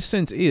truly in this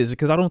sense is,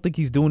 because I don't think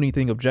he's doing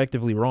anything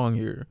objectively wrong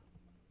here.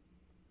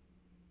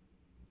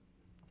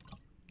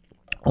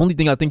 Only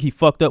thing I think he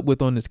fucked up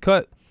with on this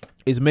cut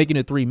is making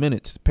it 3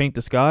 minutes. Paint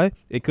the Sky.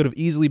 It could have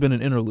easily been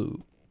an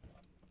interlude.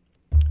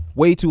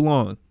 Way too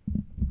long.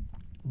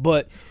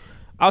 But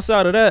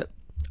outside of that,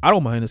 I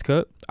don't mind this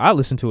cut. I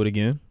listen to it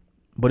again,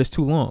 but it's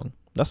too long.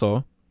 That's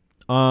all.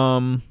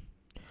 The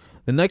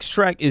next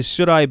track is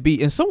Should I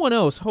Be? And someone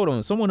else, hold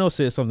on, someone else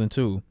said something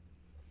too.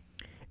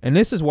 And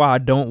this is why I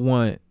don't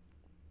want,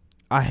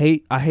 I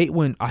hate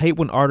when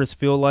artists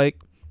feel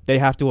like they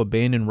have to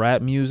abandon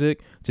rap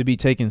music to be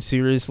taken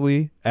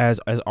seriously as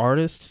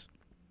artists.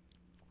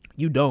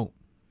 You don't.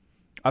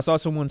 I saw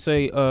someone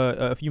say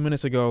a few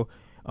minutes ago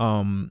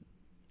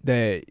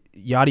that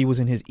Yachty was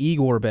in his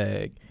Igor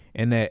bag,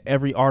 and that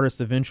every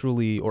artist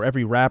eventually, or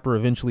every rapper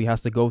eventually,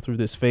 has to go through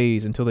this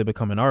phase until they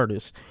become an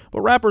artist.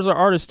 But rappers are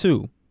artists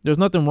too. There's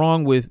nothing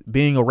wrong with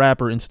being a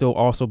rapper and still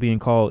also being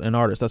called an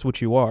artist. That's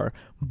what you are.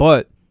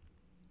 But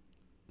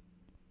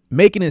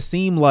making it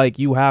seem like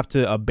you have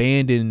to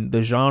abandon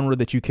the genre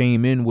that you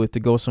came in with to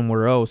go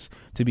somewhere else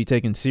to be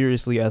taken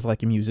seriously as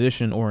like a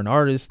musician or an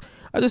artist,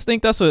 I just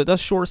think that's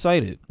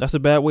short-sighted. That's a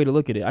bad way to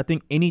look at it. I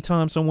think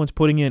anytime someone's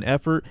putting in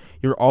effort,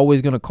 you're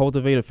always going to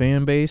cultivate a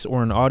fan base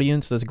or an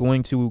audience that's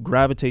going to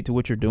gravitate to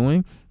what you're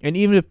doing. And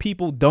even if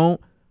people don't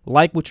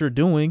like what you're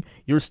doing,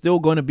 you're still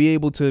going to be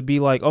able to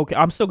be like, okay,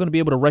 I'm still going to be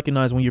able to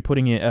recognize when you're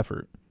putting in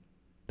effort.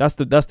 That's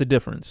the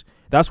difference.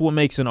 That's what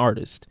makes an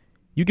artist.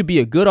 You could be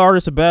a good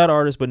artist, a bad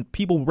artist, but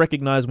people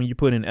recognize when you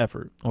put in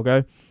effort,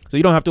 okay? So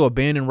you don't have to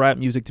abandon rap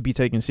music to be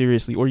taken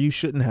seriously, or you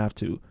shouldn't have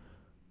to.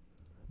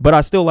 But I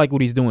still like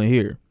what he's doing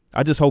here.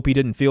 I just hope he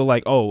didn't feel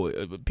like, oh,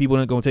 people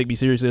aren't going to take me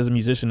seriously as a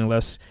musician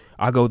unless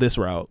I go this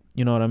route.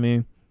 You know what I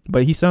mean?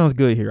 But he sounds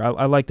good here.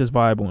 I like this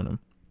vibe on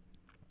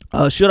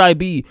him. Should I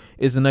Be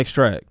is the next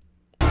track.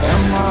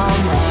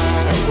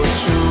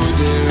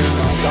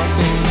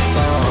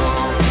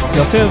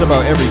 Y'all say it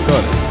about every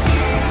cut.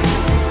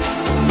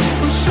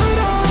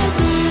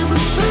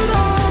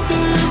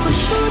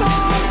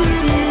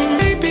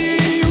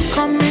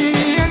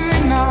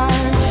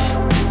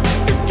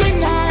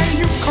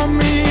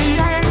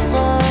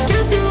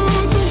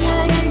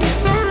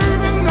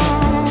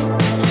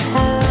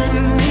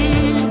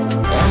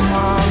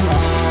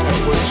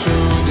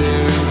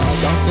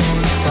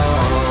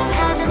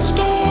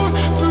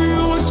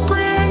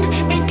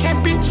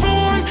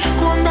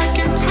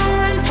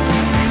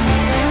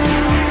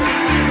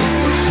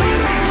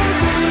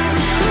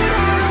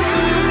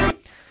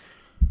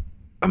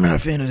 I'm not a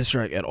fan of this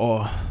track at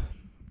all.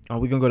 We're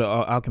going to go to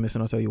Alchemist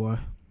and I'll tell you why.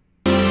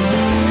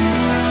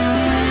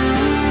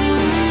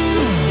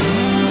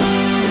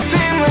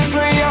 Seamlessly,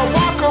 I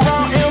walk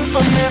around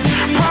infamous.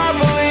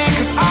 Probably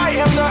because I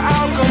am the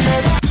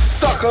alchemist.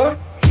 Sucker.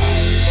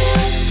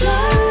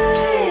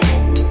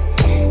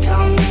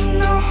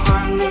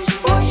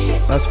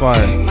 That's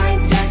fire.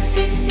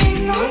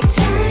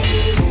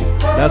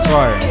 That's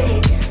fire.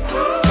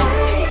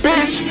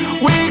 Bitch,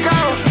 we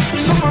go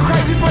super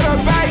crazy for the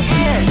back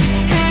end.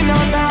 He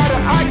know now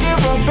that I give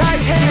a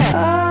backhand.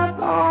 Up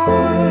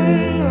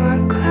on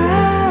a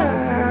cloud.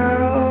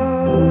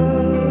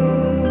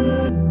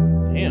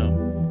 Damn.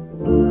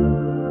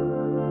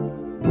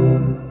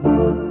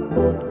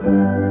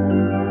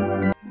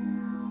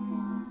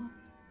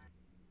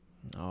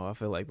 Oh, I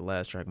feel like the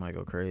last track might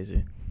go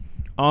crazy.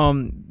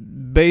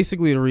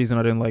 Basically the reason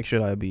I didn't like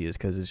Should I Be is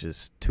because it's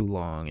just too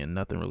long and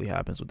nothing really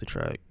happens with the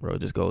track, bro. It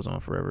just goes on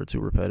forever,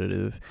 too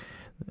repetitive.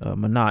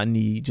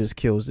 Monotony just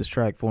kills this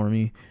track for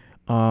me.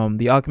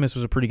 The Alchemist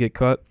was a pretty good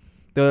cut.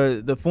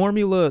 The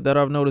formula that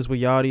I've noticed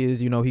with Yachty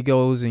is, you know, he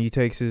goes and he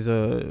takes his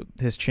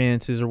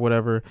chances or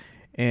whatever,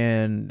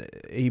 and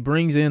he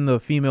brings in the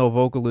female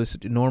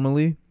vocalist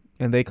normally,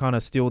 and they kind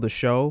of steal the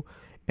show.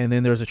 And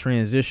then there's a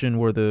transition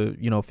where the,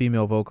 you know,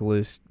 female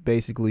vocalist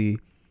basically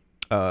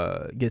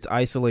gets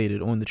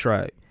isolated on the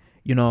track,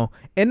 you know,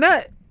 and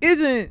that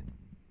isn't,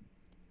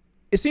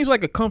 it seems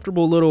like a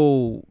comfortable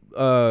little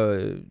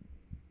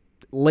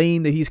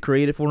lane that he's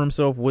created for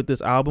himself with this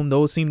album.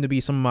 Those seem to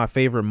be some of my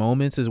favorite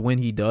moments, is when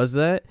he does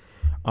that.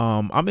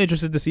 I'm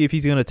interested to see if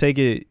he's going to take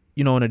it,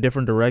 you know, in a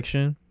different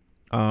direction,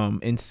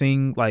 and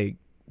sing like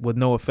with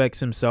no effects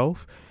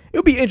himself.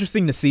 It'll be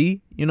interesting to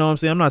see, you know what I'm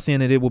saying? I'm not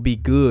saying that it will be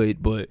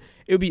good, but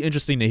it'll be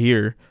interesting to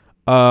hear.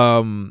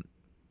 Outside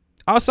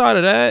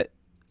of that,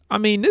 I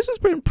mean, this has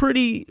been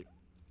pretty,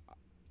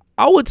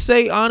 I would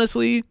say,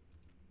 honestly,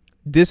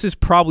 this is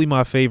probably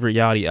my favorite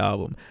Yachty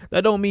album.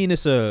 That don't mean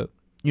it's a,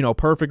 you know,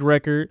 perfect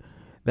record.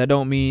 That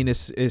don't mean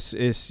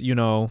it's you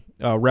know,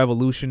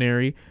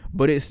 revolutionary,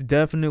 but it's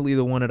definitely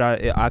the one that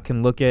I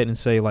can look at and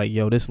say like,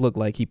 yo, this looked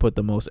like he put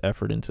the most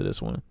effort into this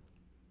one,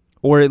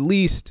 or at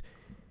least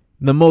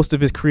the most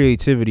of his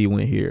creativity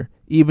went here,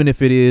 even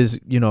if it is,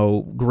 you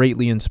know,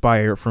 greatly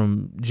inspired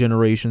from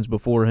generations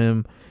before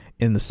him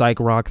in the psych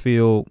rock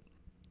field.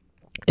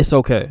 It's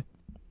okay.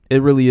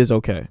 It really is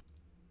okay.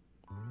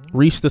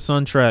 Reach the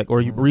Sun track, or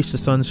Reach the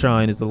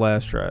Sunshine, is the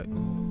last track.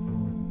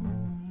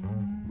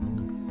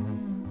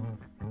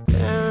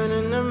 And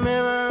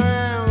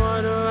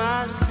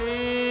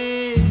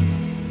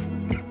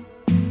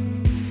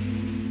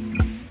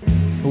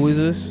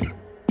this?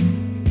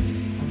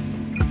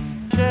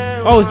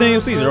 Oh, it's Daniel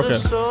Caesar. Okay,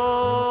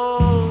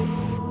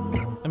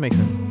 that makes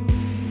sense.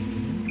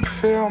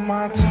 Feel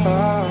my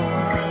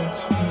touch.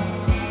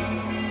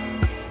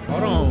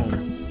 Hold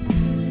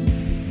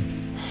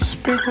on.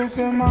 Speak with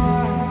your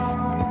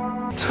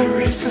mind to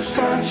reach the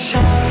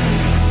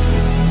sunshine.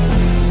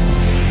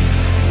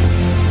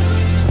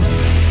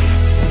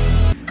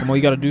 Come on,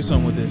 you gotta do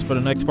something with this for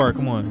the next part.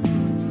 Come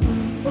on.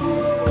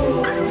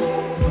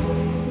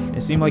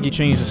 It seemed like you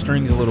changed the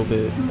strings a little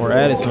bit or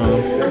added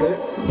some.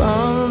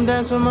 Ballroom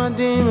dance with my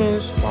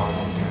demons.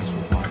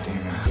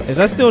 Is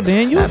that still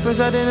Daniel? At first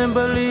I didn't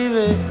believe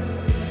it.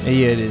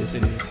 Yeah, it is.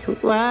 It is.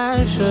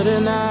 Why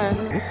shouldn't I?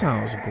 This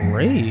sounds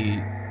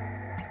great.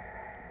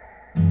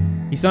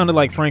 He sounded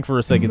like Frank for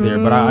a second there,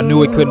 but I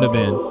knew it couldn't have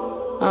been.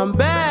 I'm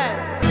back.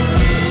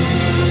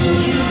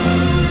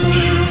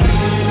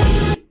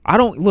 I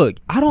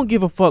don't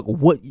give a fuck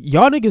what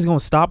y'all niggas gonna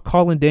stop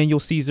calling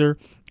Daniel Caesar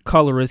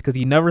colorist because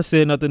he never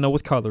said nothing that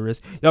was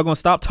colorist. Y'all gonna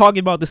stop talking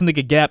about this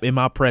nigga Gap in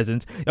my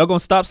presence. Y'all gonna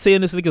stop saying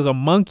this nigga's a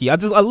monkey. I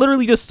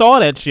literally just saw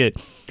that shit.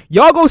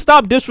 Y'all gonna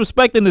stop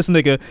disrespecting this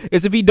nigga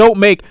as if he don't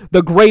make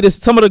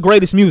some of the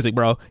greatest music,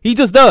 bro. He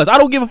just does. I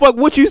don't give a fuck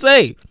what you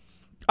say.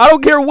 I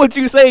don't care what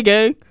you say,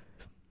 gang.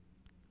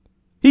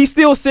 He's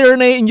still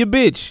serenading your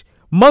bitch.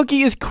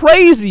 Monkey is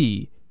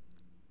crazy.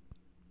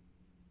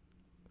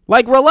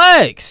 Like,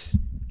 relax.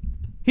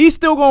 He's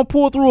still gonna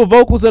pull through a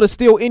vocals that'll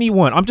steal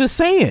anyone. I'm just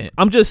saying.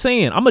 I'm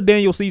a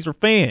Daniel Caesar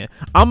fan.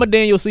 I'm a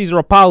Daniel Caesar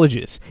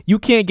apologist. You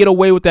can't get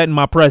away with that in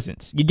my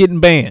presence. You're getting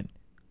banned.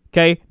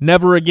 Okay?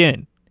 Never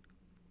again.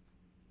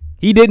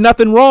 He did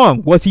nothing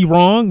wrong. Was he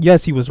wrong?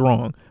 Yes, he was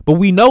wrong. But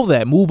we know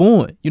that. Move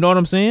on. You know what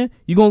I'm saying?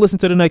 You gonna listen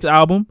to the next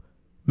album?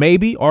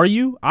 Maybe. Are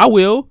you? I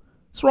will.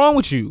 What's wrong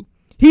with you?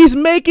 He's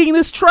making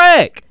this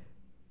track.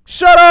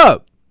 Shut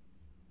up.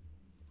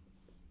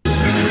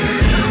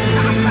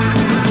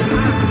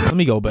 Let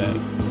me go back.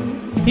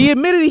 He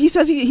admitted it. He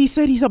said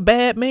he's a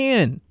bad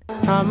man.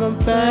 I'm a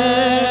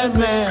bad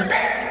man.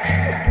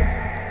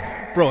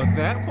 Bro,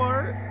 that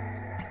part?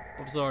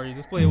 I'm sorry.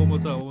 Just play it one more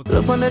time.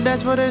 Look on the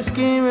dance for they're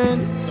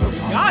scheming. Sorry,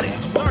 got it.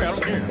 I'm sorry, I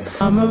don't care.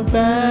 I'm a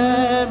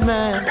bad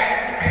man.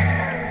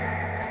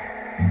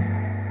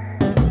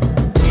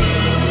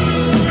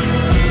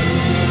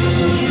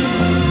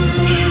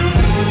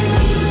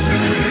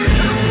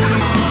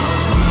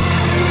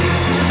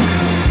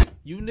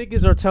 You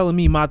niggas are telling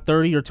me my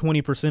 30 or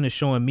 20% is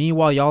showing.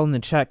 Meanwhile, y'all in the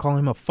chat calling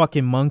him a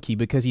fucking monkey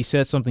because he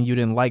said something you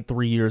didn't like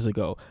 3 years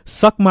ago.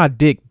 Suck my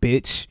dick,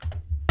 bitch.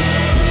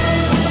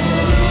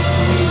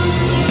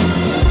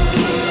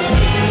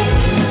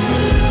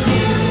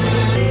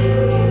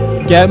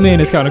 Gatman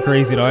is kind of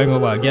crazy though, I ain't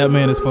gonna lie.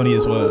 Gatman is funny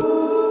as well.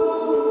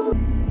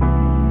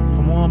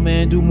 Come on,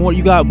 man, do more.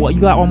 You got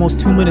almost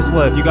 2 minutes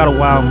left. You gotta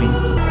wow me.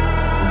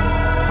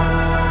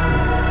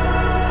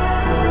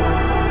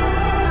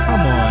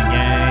 Come on,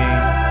 gang.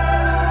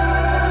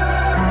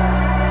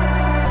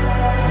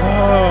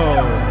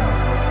 Oh.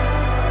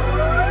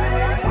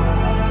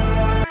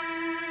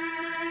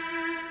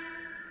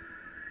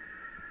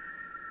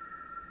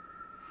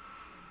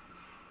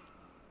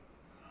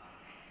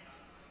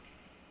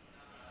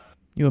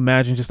 You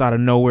imagine just out of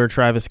nowhere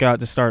Travis Scott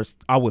just starts.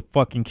 I would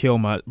fucking kill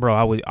my bro.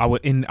 I would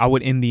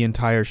end the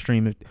entire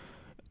stream if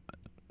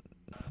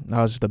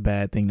that was just a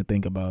bad thing to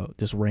think about.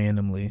 Just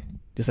randomly,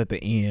 just at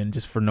the end,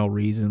 just for no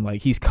reason.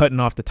 Like he's cutting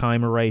off the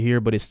timer right here,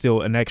 but it's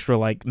still an extra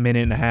like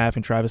minute and a half,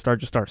 and Travis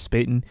just start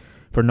spitting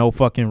for no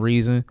fucking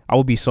reason. I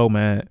would be so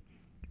mad.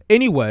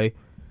 Anyway,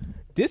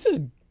 this is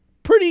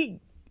pretty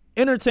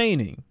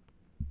entertaining.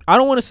 I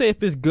don't want to say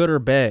if it's good or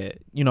bad.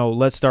 You know,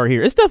 let's start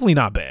here. It's definitely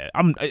not bad.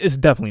 It's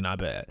definitely not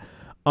bad.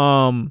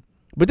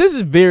 But this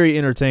is very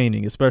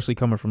entertaining, especially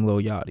coming from Lil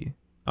Yachty.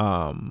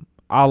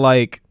 I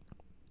like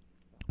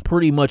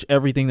pretty much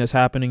everything that's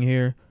happening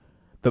here.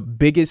 The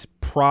biggest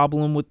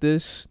problem with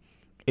this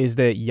is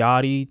that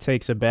Yachty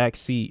takes a back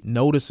seat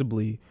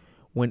noticeably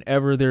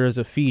whenever there is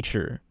a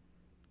feature.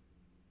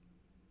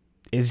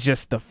 It's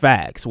just the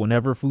facts.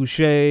 Whenever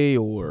Fouché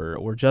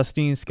or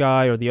Justine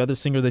Skye or the other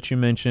singer that you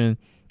mentioned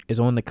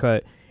is on the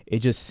cut, it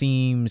just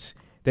seems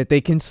that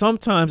they can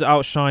sometimes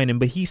outshine him,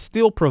 but he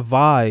still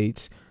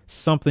provides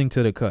something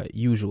to the cut.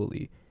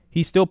 Usually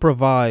he still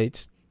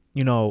provides,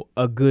 you know,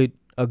 a good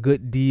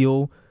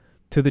deal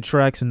to the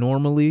tracks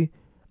normally.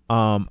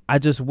 I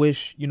just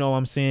wish, you know what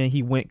I'm saying,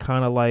 he went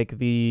kind of like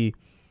a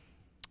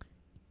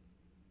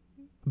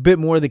bit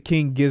more of the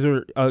King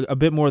Gizzard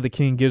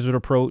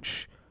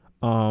approach.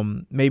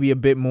 Maybe a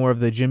bit more of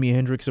the Jimi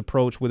Hendrix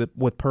approach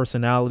with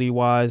personality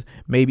wise,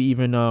 maybe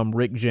even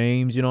Rick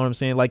James, you know what I'm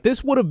saying? Like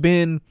this would have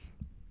been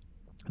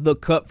the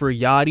cut for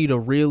Yachty to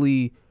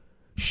really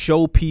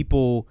show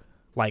people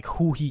like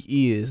who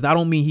he is. I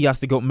don't mean he has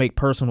to go make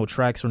personal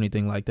tracks or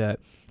anything like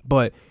that,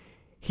 but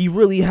he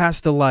really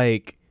has to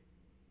like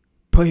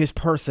put his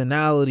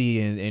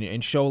personality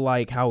and show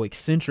like how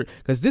eccentric,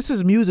 because this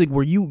is music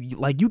where you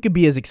can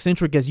be as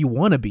eccentric as you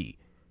want to be.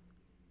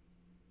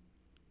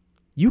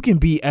 You can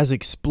be as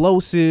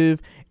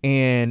explosive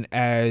and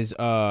as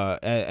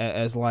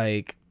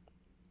like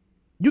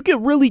you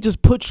can really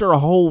just put your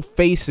whole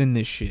face in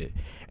this shit.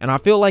 And I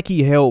feel like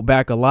he held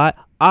back a lot.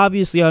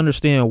 Obviously, I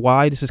understand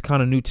why. This is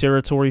kind of new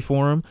territory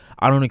for him.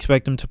 I don't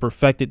expect him to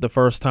perfect it the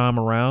first time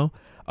around.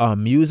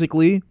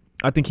 Musically,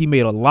 I think he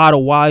made a lot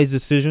of wise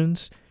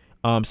decisions.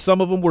 Some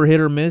of them were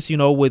hit or miss, you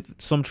know,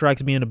 with some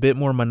tracks being a bit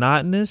more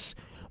monotonous.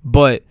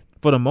 But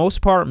for the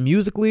most part,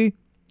 musically,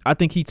 I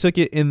think he took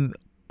it in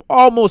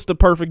almost the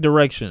perfect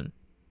direction.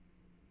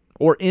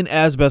 Or in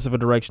as best of a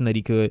direction that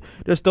he could.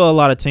 There's still a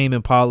lot of Tame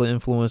Impala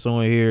influence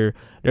on here.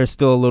 There's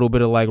still a little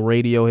bit of like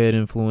Radiohead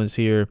influence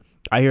here.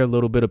 I hear a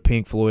little bit of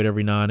Pink Floyd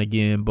every now and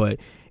again, but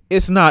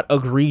it's not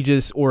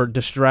egregious or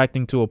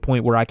distracting to a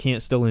point where I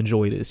can't still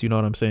enjoy this. You know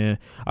what I'm saying?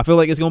 I feel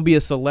like it's going to be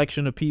a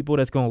selection of people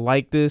that's going to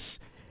like this.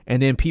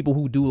 And then people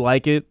who do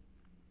like it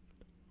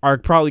are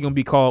probably going to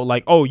be called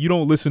like, oh, you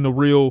don't listen to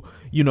real,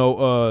 you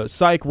know,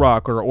 psych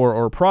rock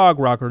or prog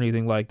rock or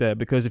anything like that.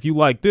 Because if you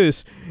like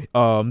this,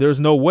 there's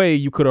no way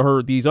you could have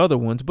heard these other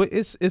ones. But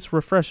it's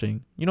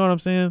refreshing. You know what I'm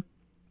saying?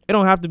 It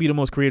don't have to be the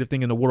most creative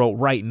thing in the world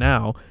right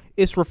now.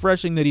 It's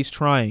refreshing that he's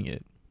trying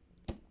it.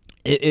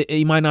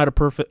 He might not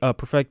have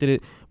perfected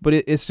it, but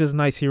it's just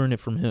nice hearing it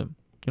from him.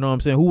 You know what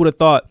I'm saying? Who would have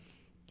thought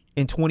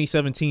in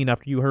 2017,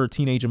 after you heard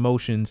Teenage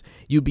Emotions,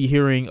 you'd be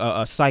hearing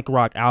a psych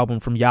rock album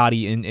from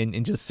Yachty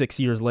in just 6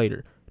 years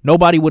later?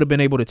 Nobody would have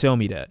been able to tell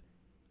me that.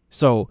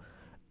 So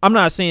I'm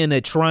not saying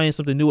that trying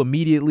something new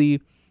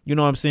immediately, you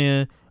know what I'm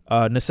saying,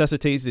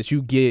 necessitates that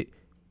you get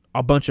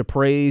a bunch of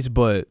praise,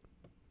 but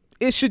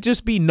it should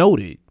just be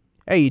noted.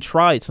 Hey, he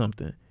tried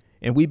something.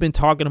 And we've been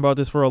talking about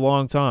this for a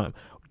long time.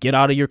 Get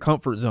out of your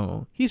comfort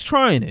zone. He's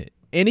trying it.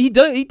 And he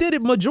did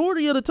it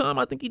majority of the time.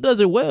 I think he does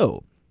it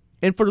well.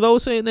 And for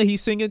those saying that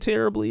he's singing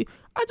terribly,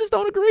 I just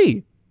don't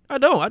agree. I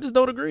just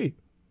don't agree.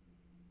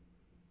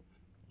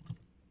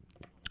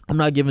 I'm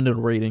not giving it a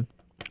rating.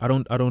 I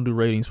don't do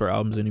ratings for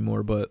albums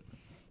anymore, but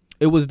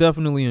it was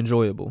definitely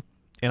enjoyable.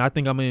 And I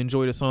think I'm going to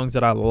enjoy the songs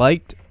that I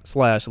liked /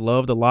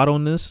 loved a lot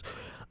on this.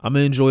 I'm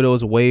going to enjoy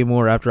those way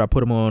more after I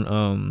put them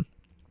on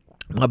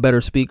my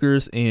better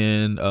speakers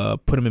and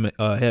put them in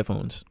my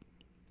headphones.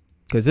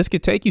 Because this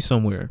could take you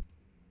somewhere.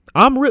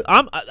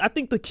 I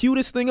think the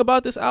cutest thing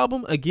about this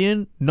album,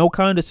 again, no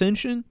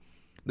condescension.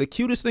 The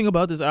cutest thing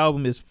about this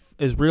album is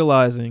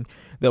realizing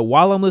that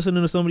while I'm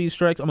listening to some of these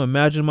tracks, I'm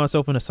imagining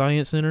myself in a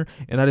science center,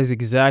 and that is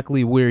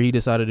exactly where he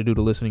decided to do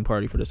the listening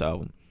party for this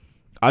album.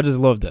 I just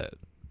love that.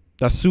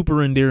 That's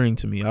super endearing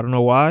to me. I don't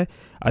know why.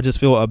 I just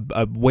feel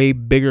a way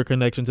bigger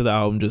connection to the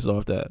album just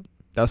off that.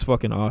 That's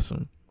fucking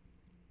awesome.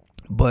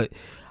 But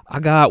I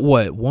got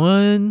what?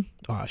 One?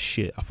 Oh,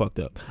 shit. I fucked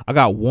up. I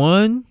got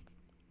one.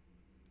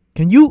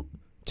 Can you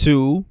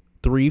 2,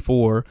 3,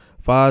 4,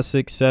 5,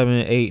 6, 7,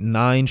 8,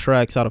 9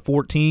 tracks out of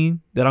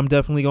 14 that I'm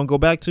definitely gonna go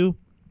back to?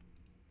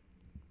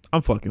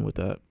 I'm fucking with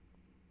that.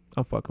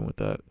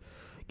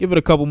 Give it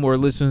a couple more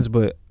listens,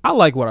 but I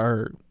like what I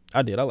heard.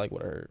 I like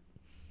what I heard.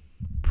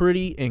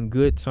 Pretty and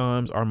Good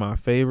Times are my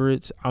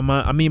favorites.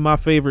 My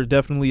favorite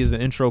definitely is the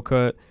intro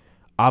cut.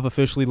 I've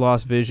officially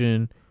lost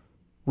vision.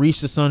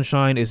 Reach the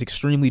Sunshine is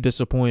extremely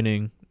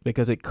disappointing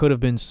because it could have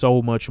been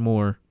so much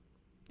more.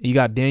 You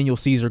got Daniel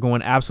Caesar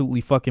going absolutely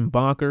fucking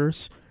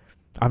bonkers.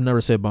 I've never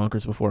said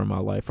bonkers before in my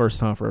life. First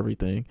time for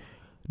everything.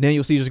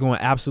 Daniel Caesar's going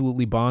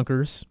absolutely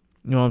bonkers.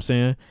 You know what I'm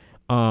saying?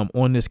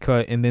 On this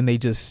cut. And then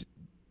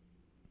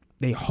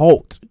they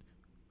halt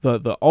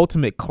the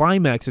ultimate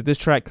climax that this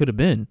track could have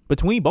been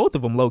between both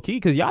of them, low key,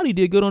 because Yachty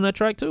did good on that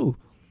track too.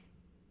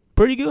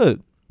 Pretty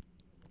good.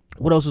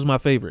 What else was my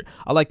favorite?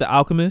 I like The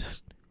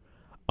Alchemist.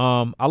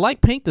 I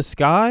like Paint the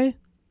Sky.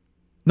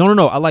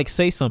 No. I like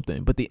Say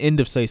Something, but the end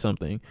of Say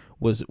Something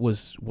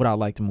was what I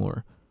liked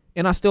more.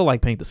 And I still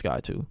like Paint the Sky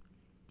too.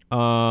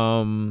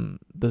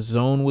 The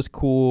Zone was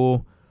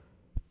cool.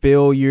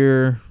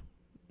 Failure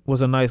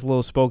was a nice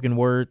little spoken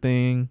word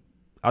thing.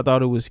 I thought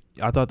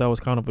that was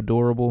kind of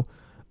adorable.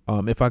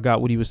 If I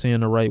got what he was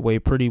saying the right way,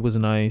 Pretty was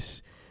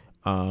nice.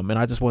 And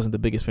I just wasn't the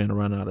biggest fan of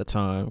Running Out of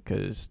Time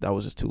because that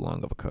was just too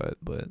long of a cut.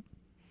 But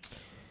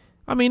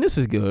I mean, this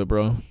is good,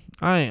 bro.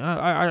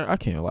 I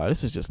can't lie.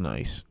 This is just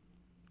nice.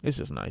 It's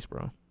just nice,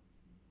 bro.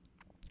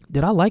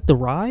 Did I like The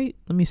Ride?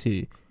 Let me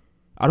see.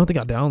 I don't think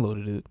I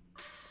downloaded it.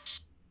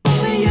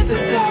 At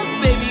the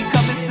top, baby,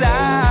 come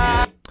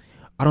inside.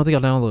 I don't think I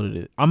downloaded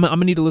it. I'm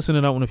gonna need to listen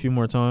to that one a few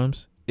more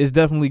times. It's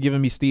definitely giving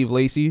me Steve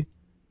Lacy.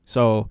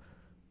 So,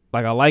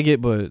 like, I like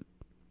it, but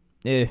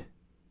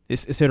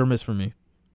it's hit or miss for me.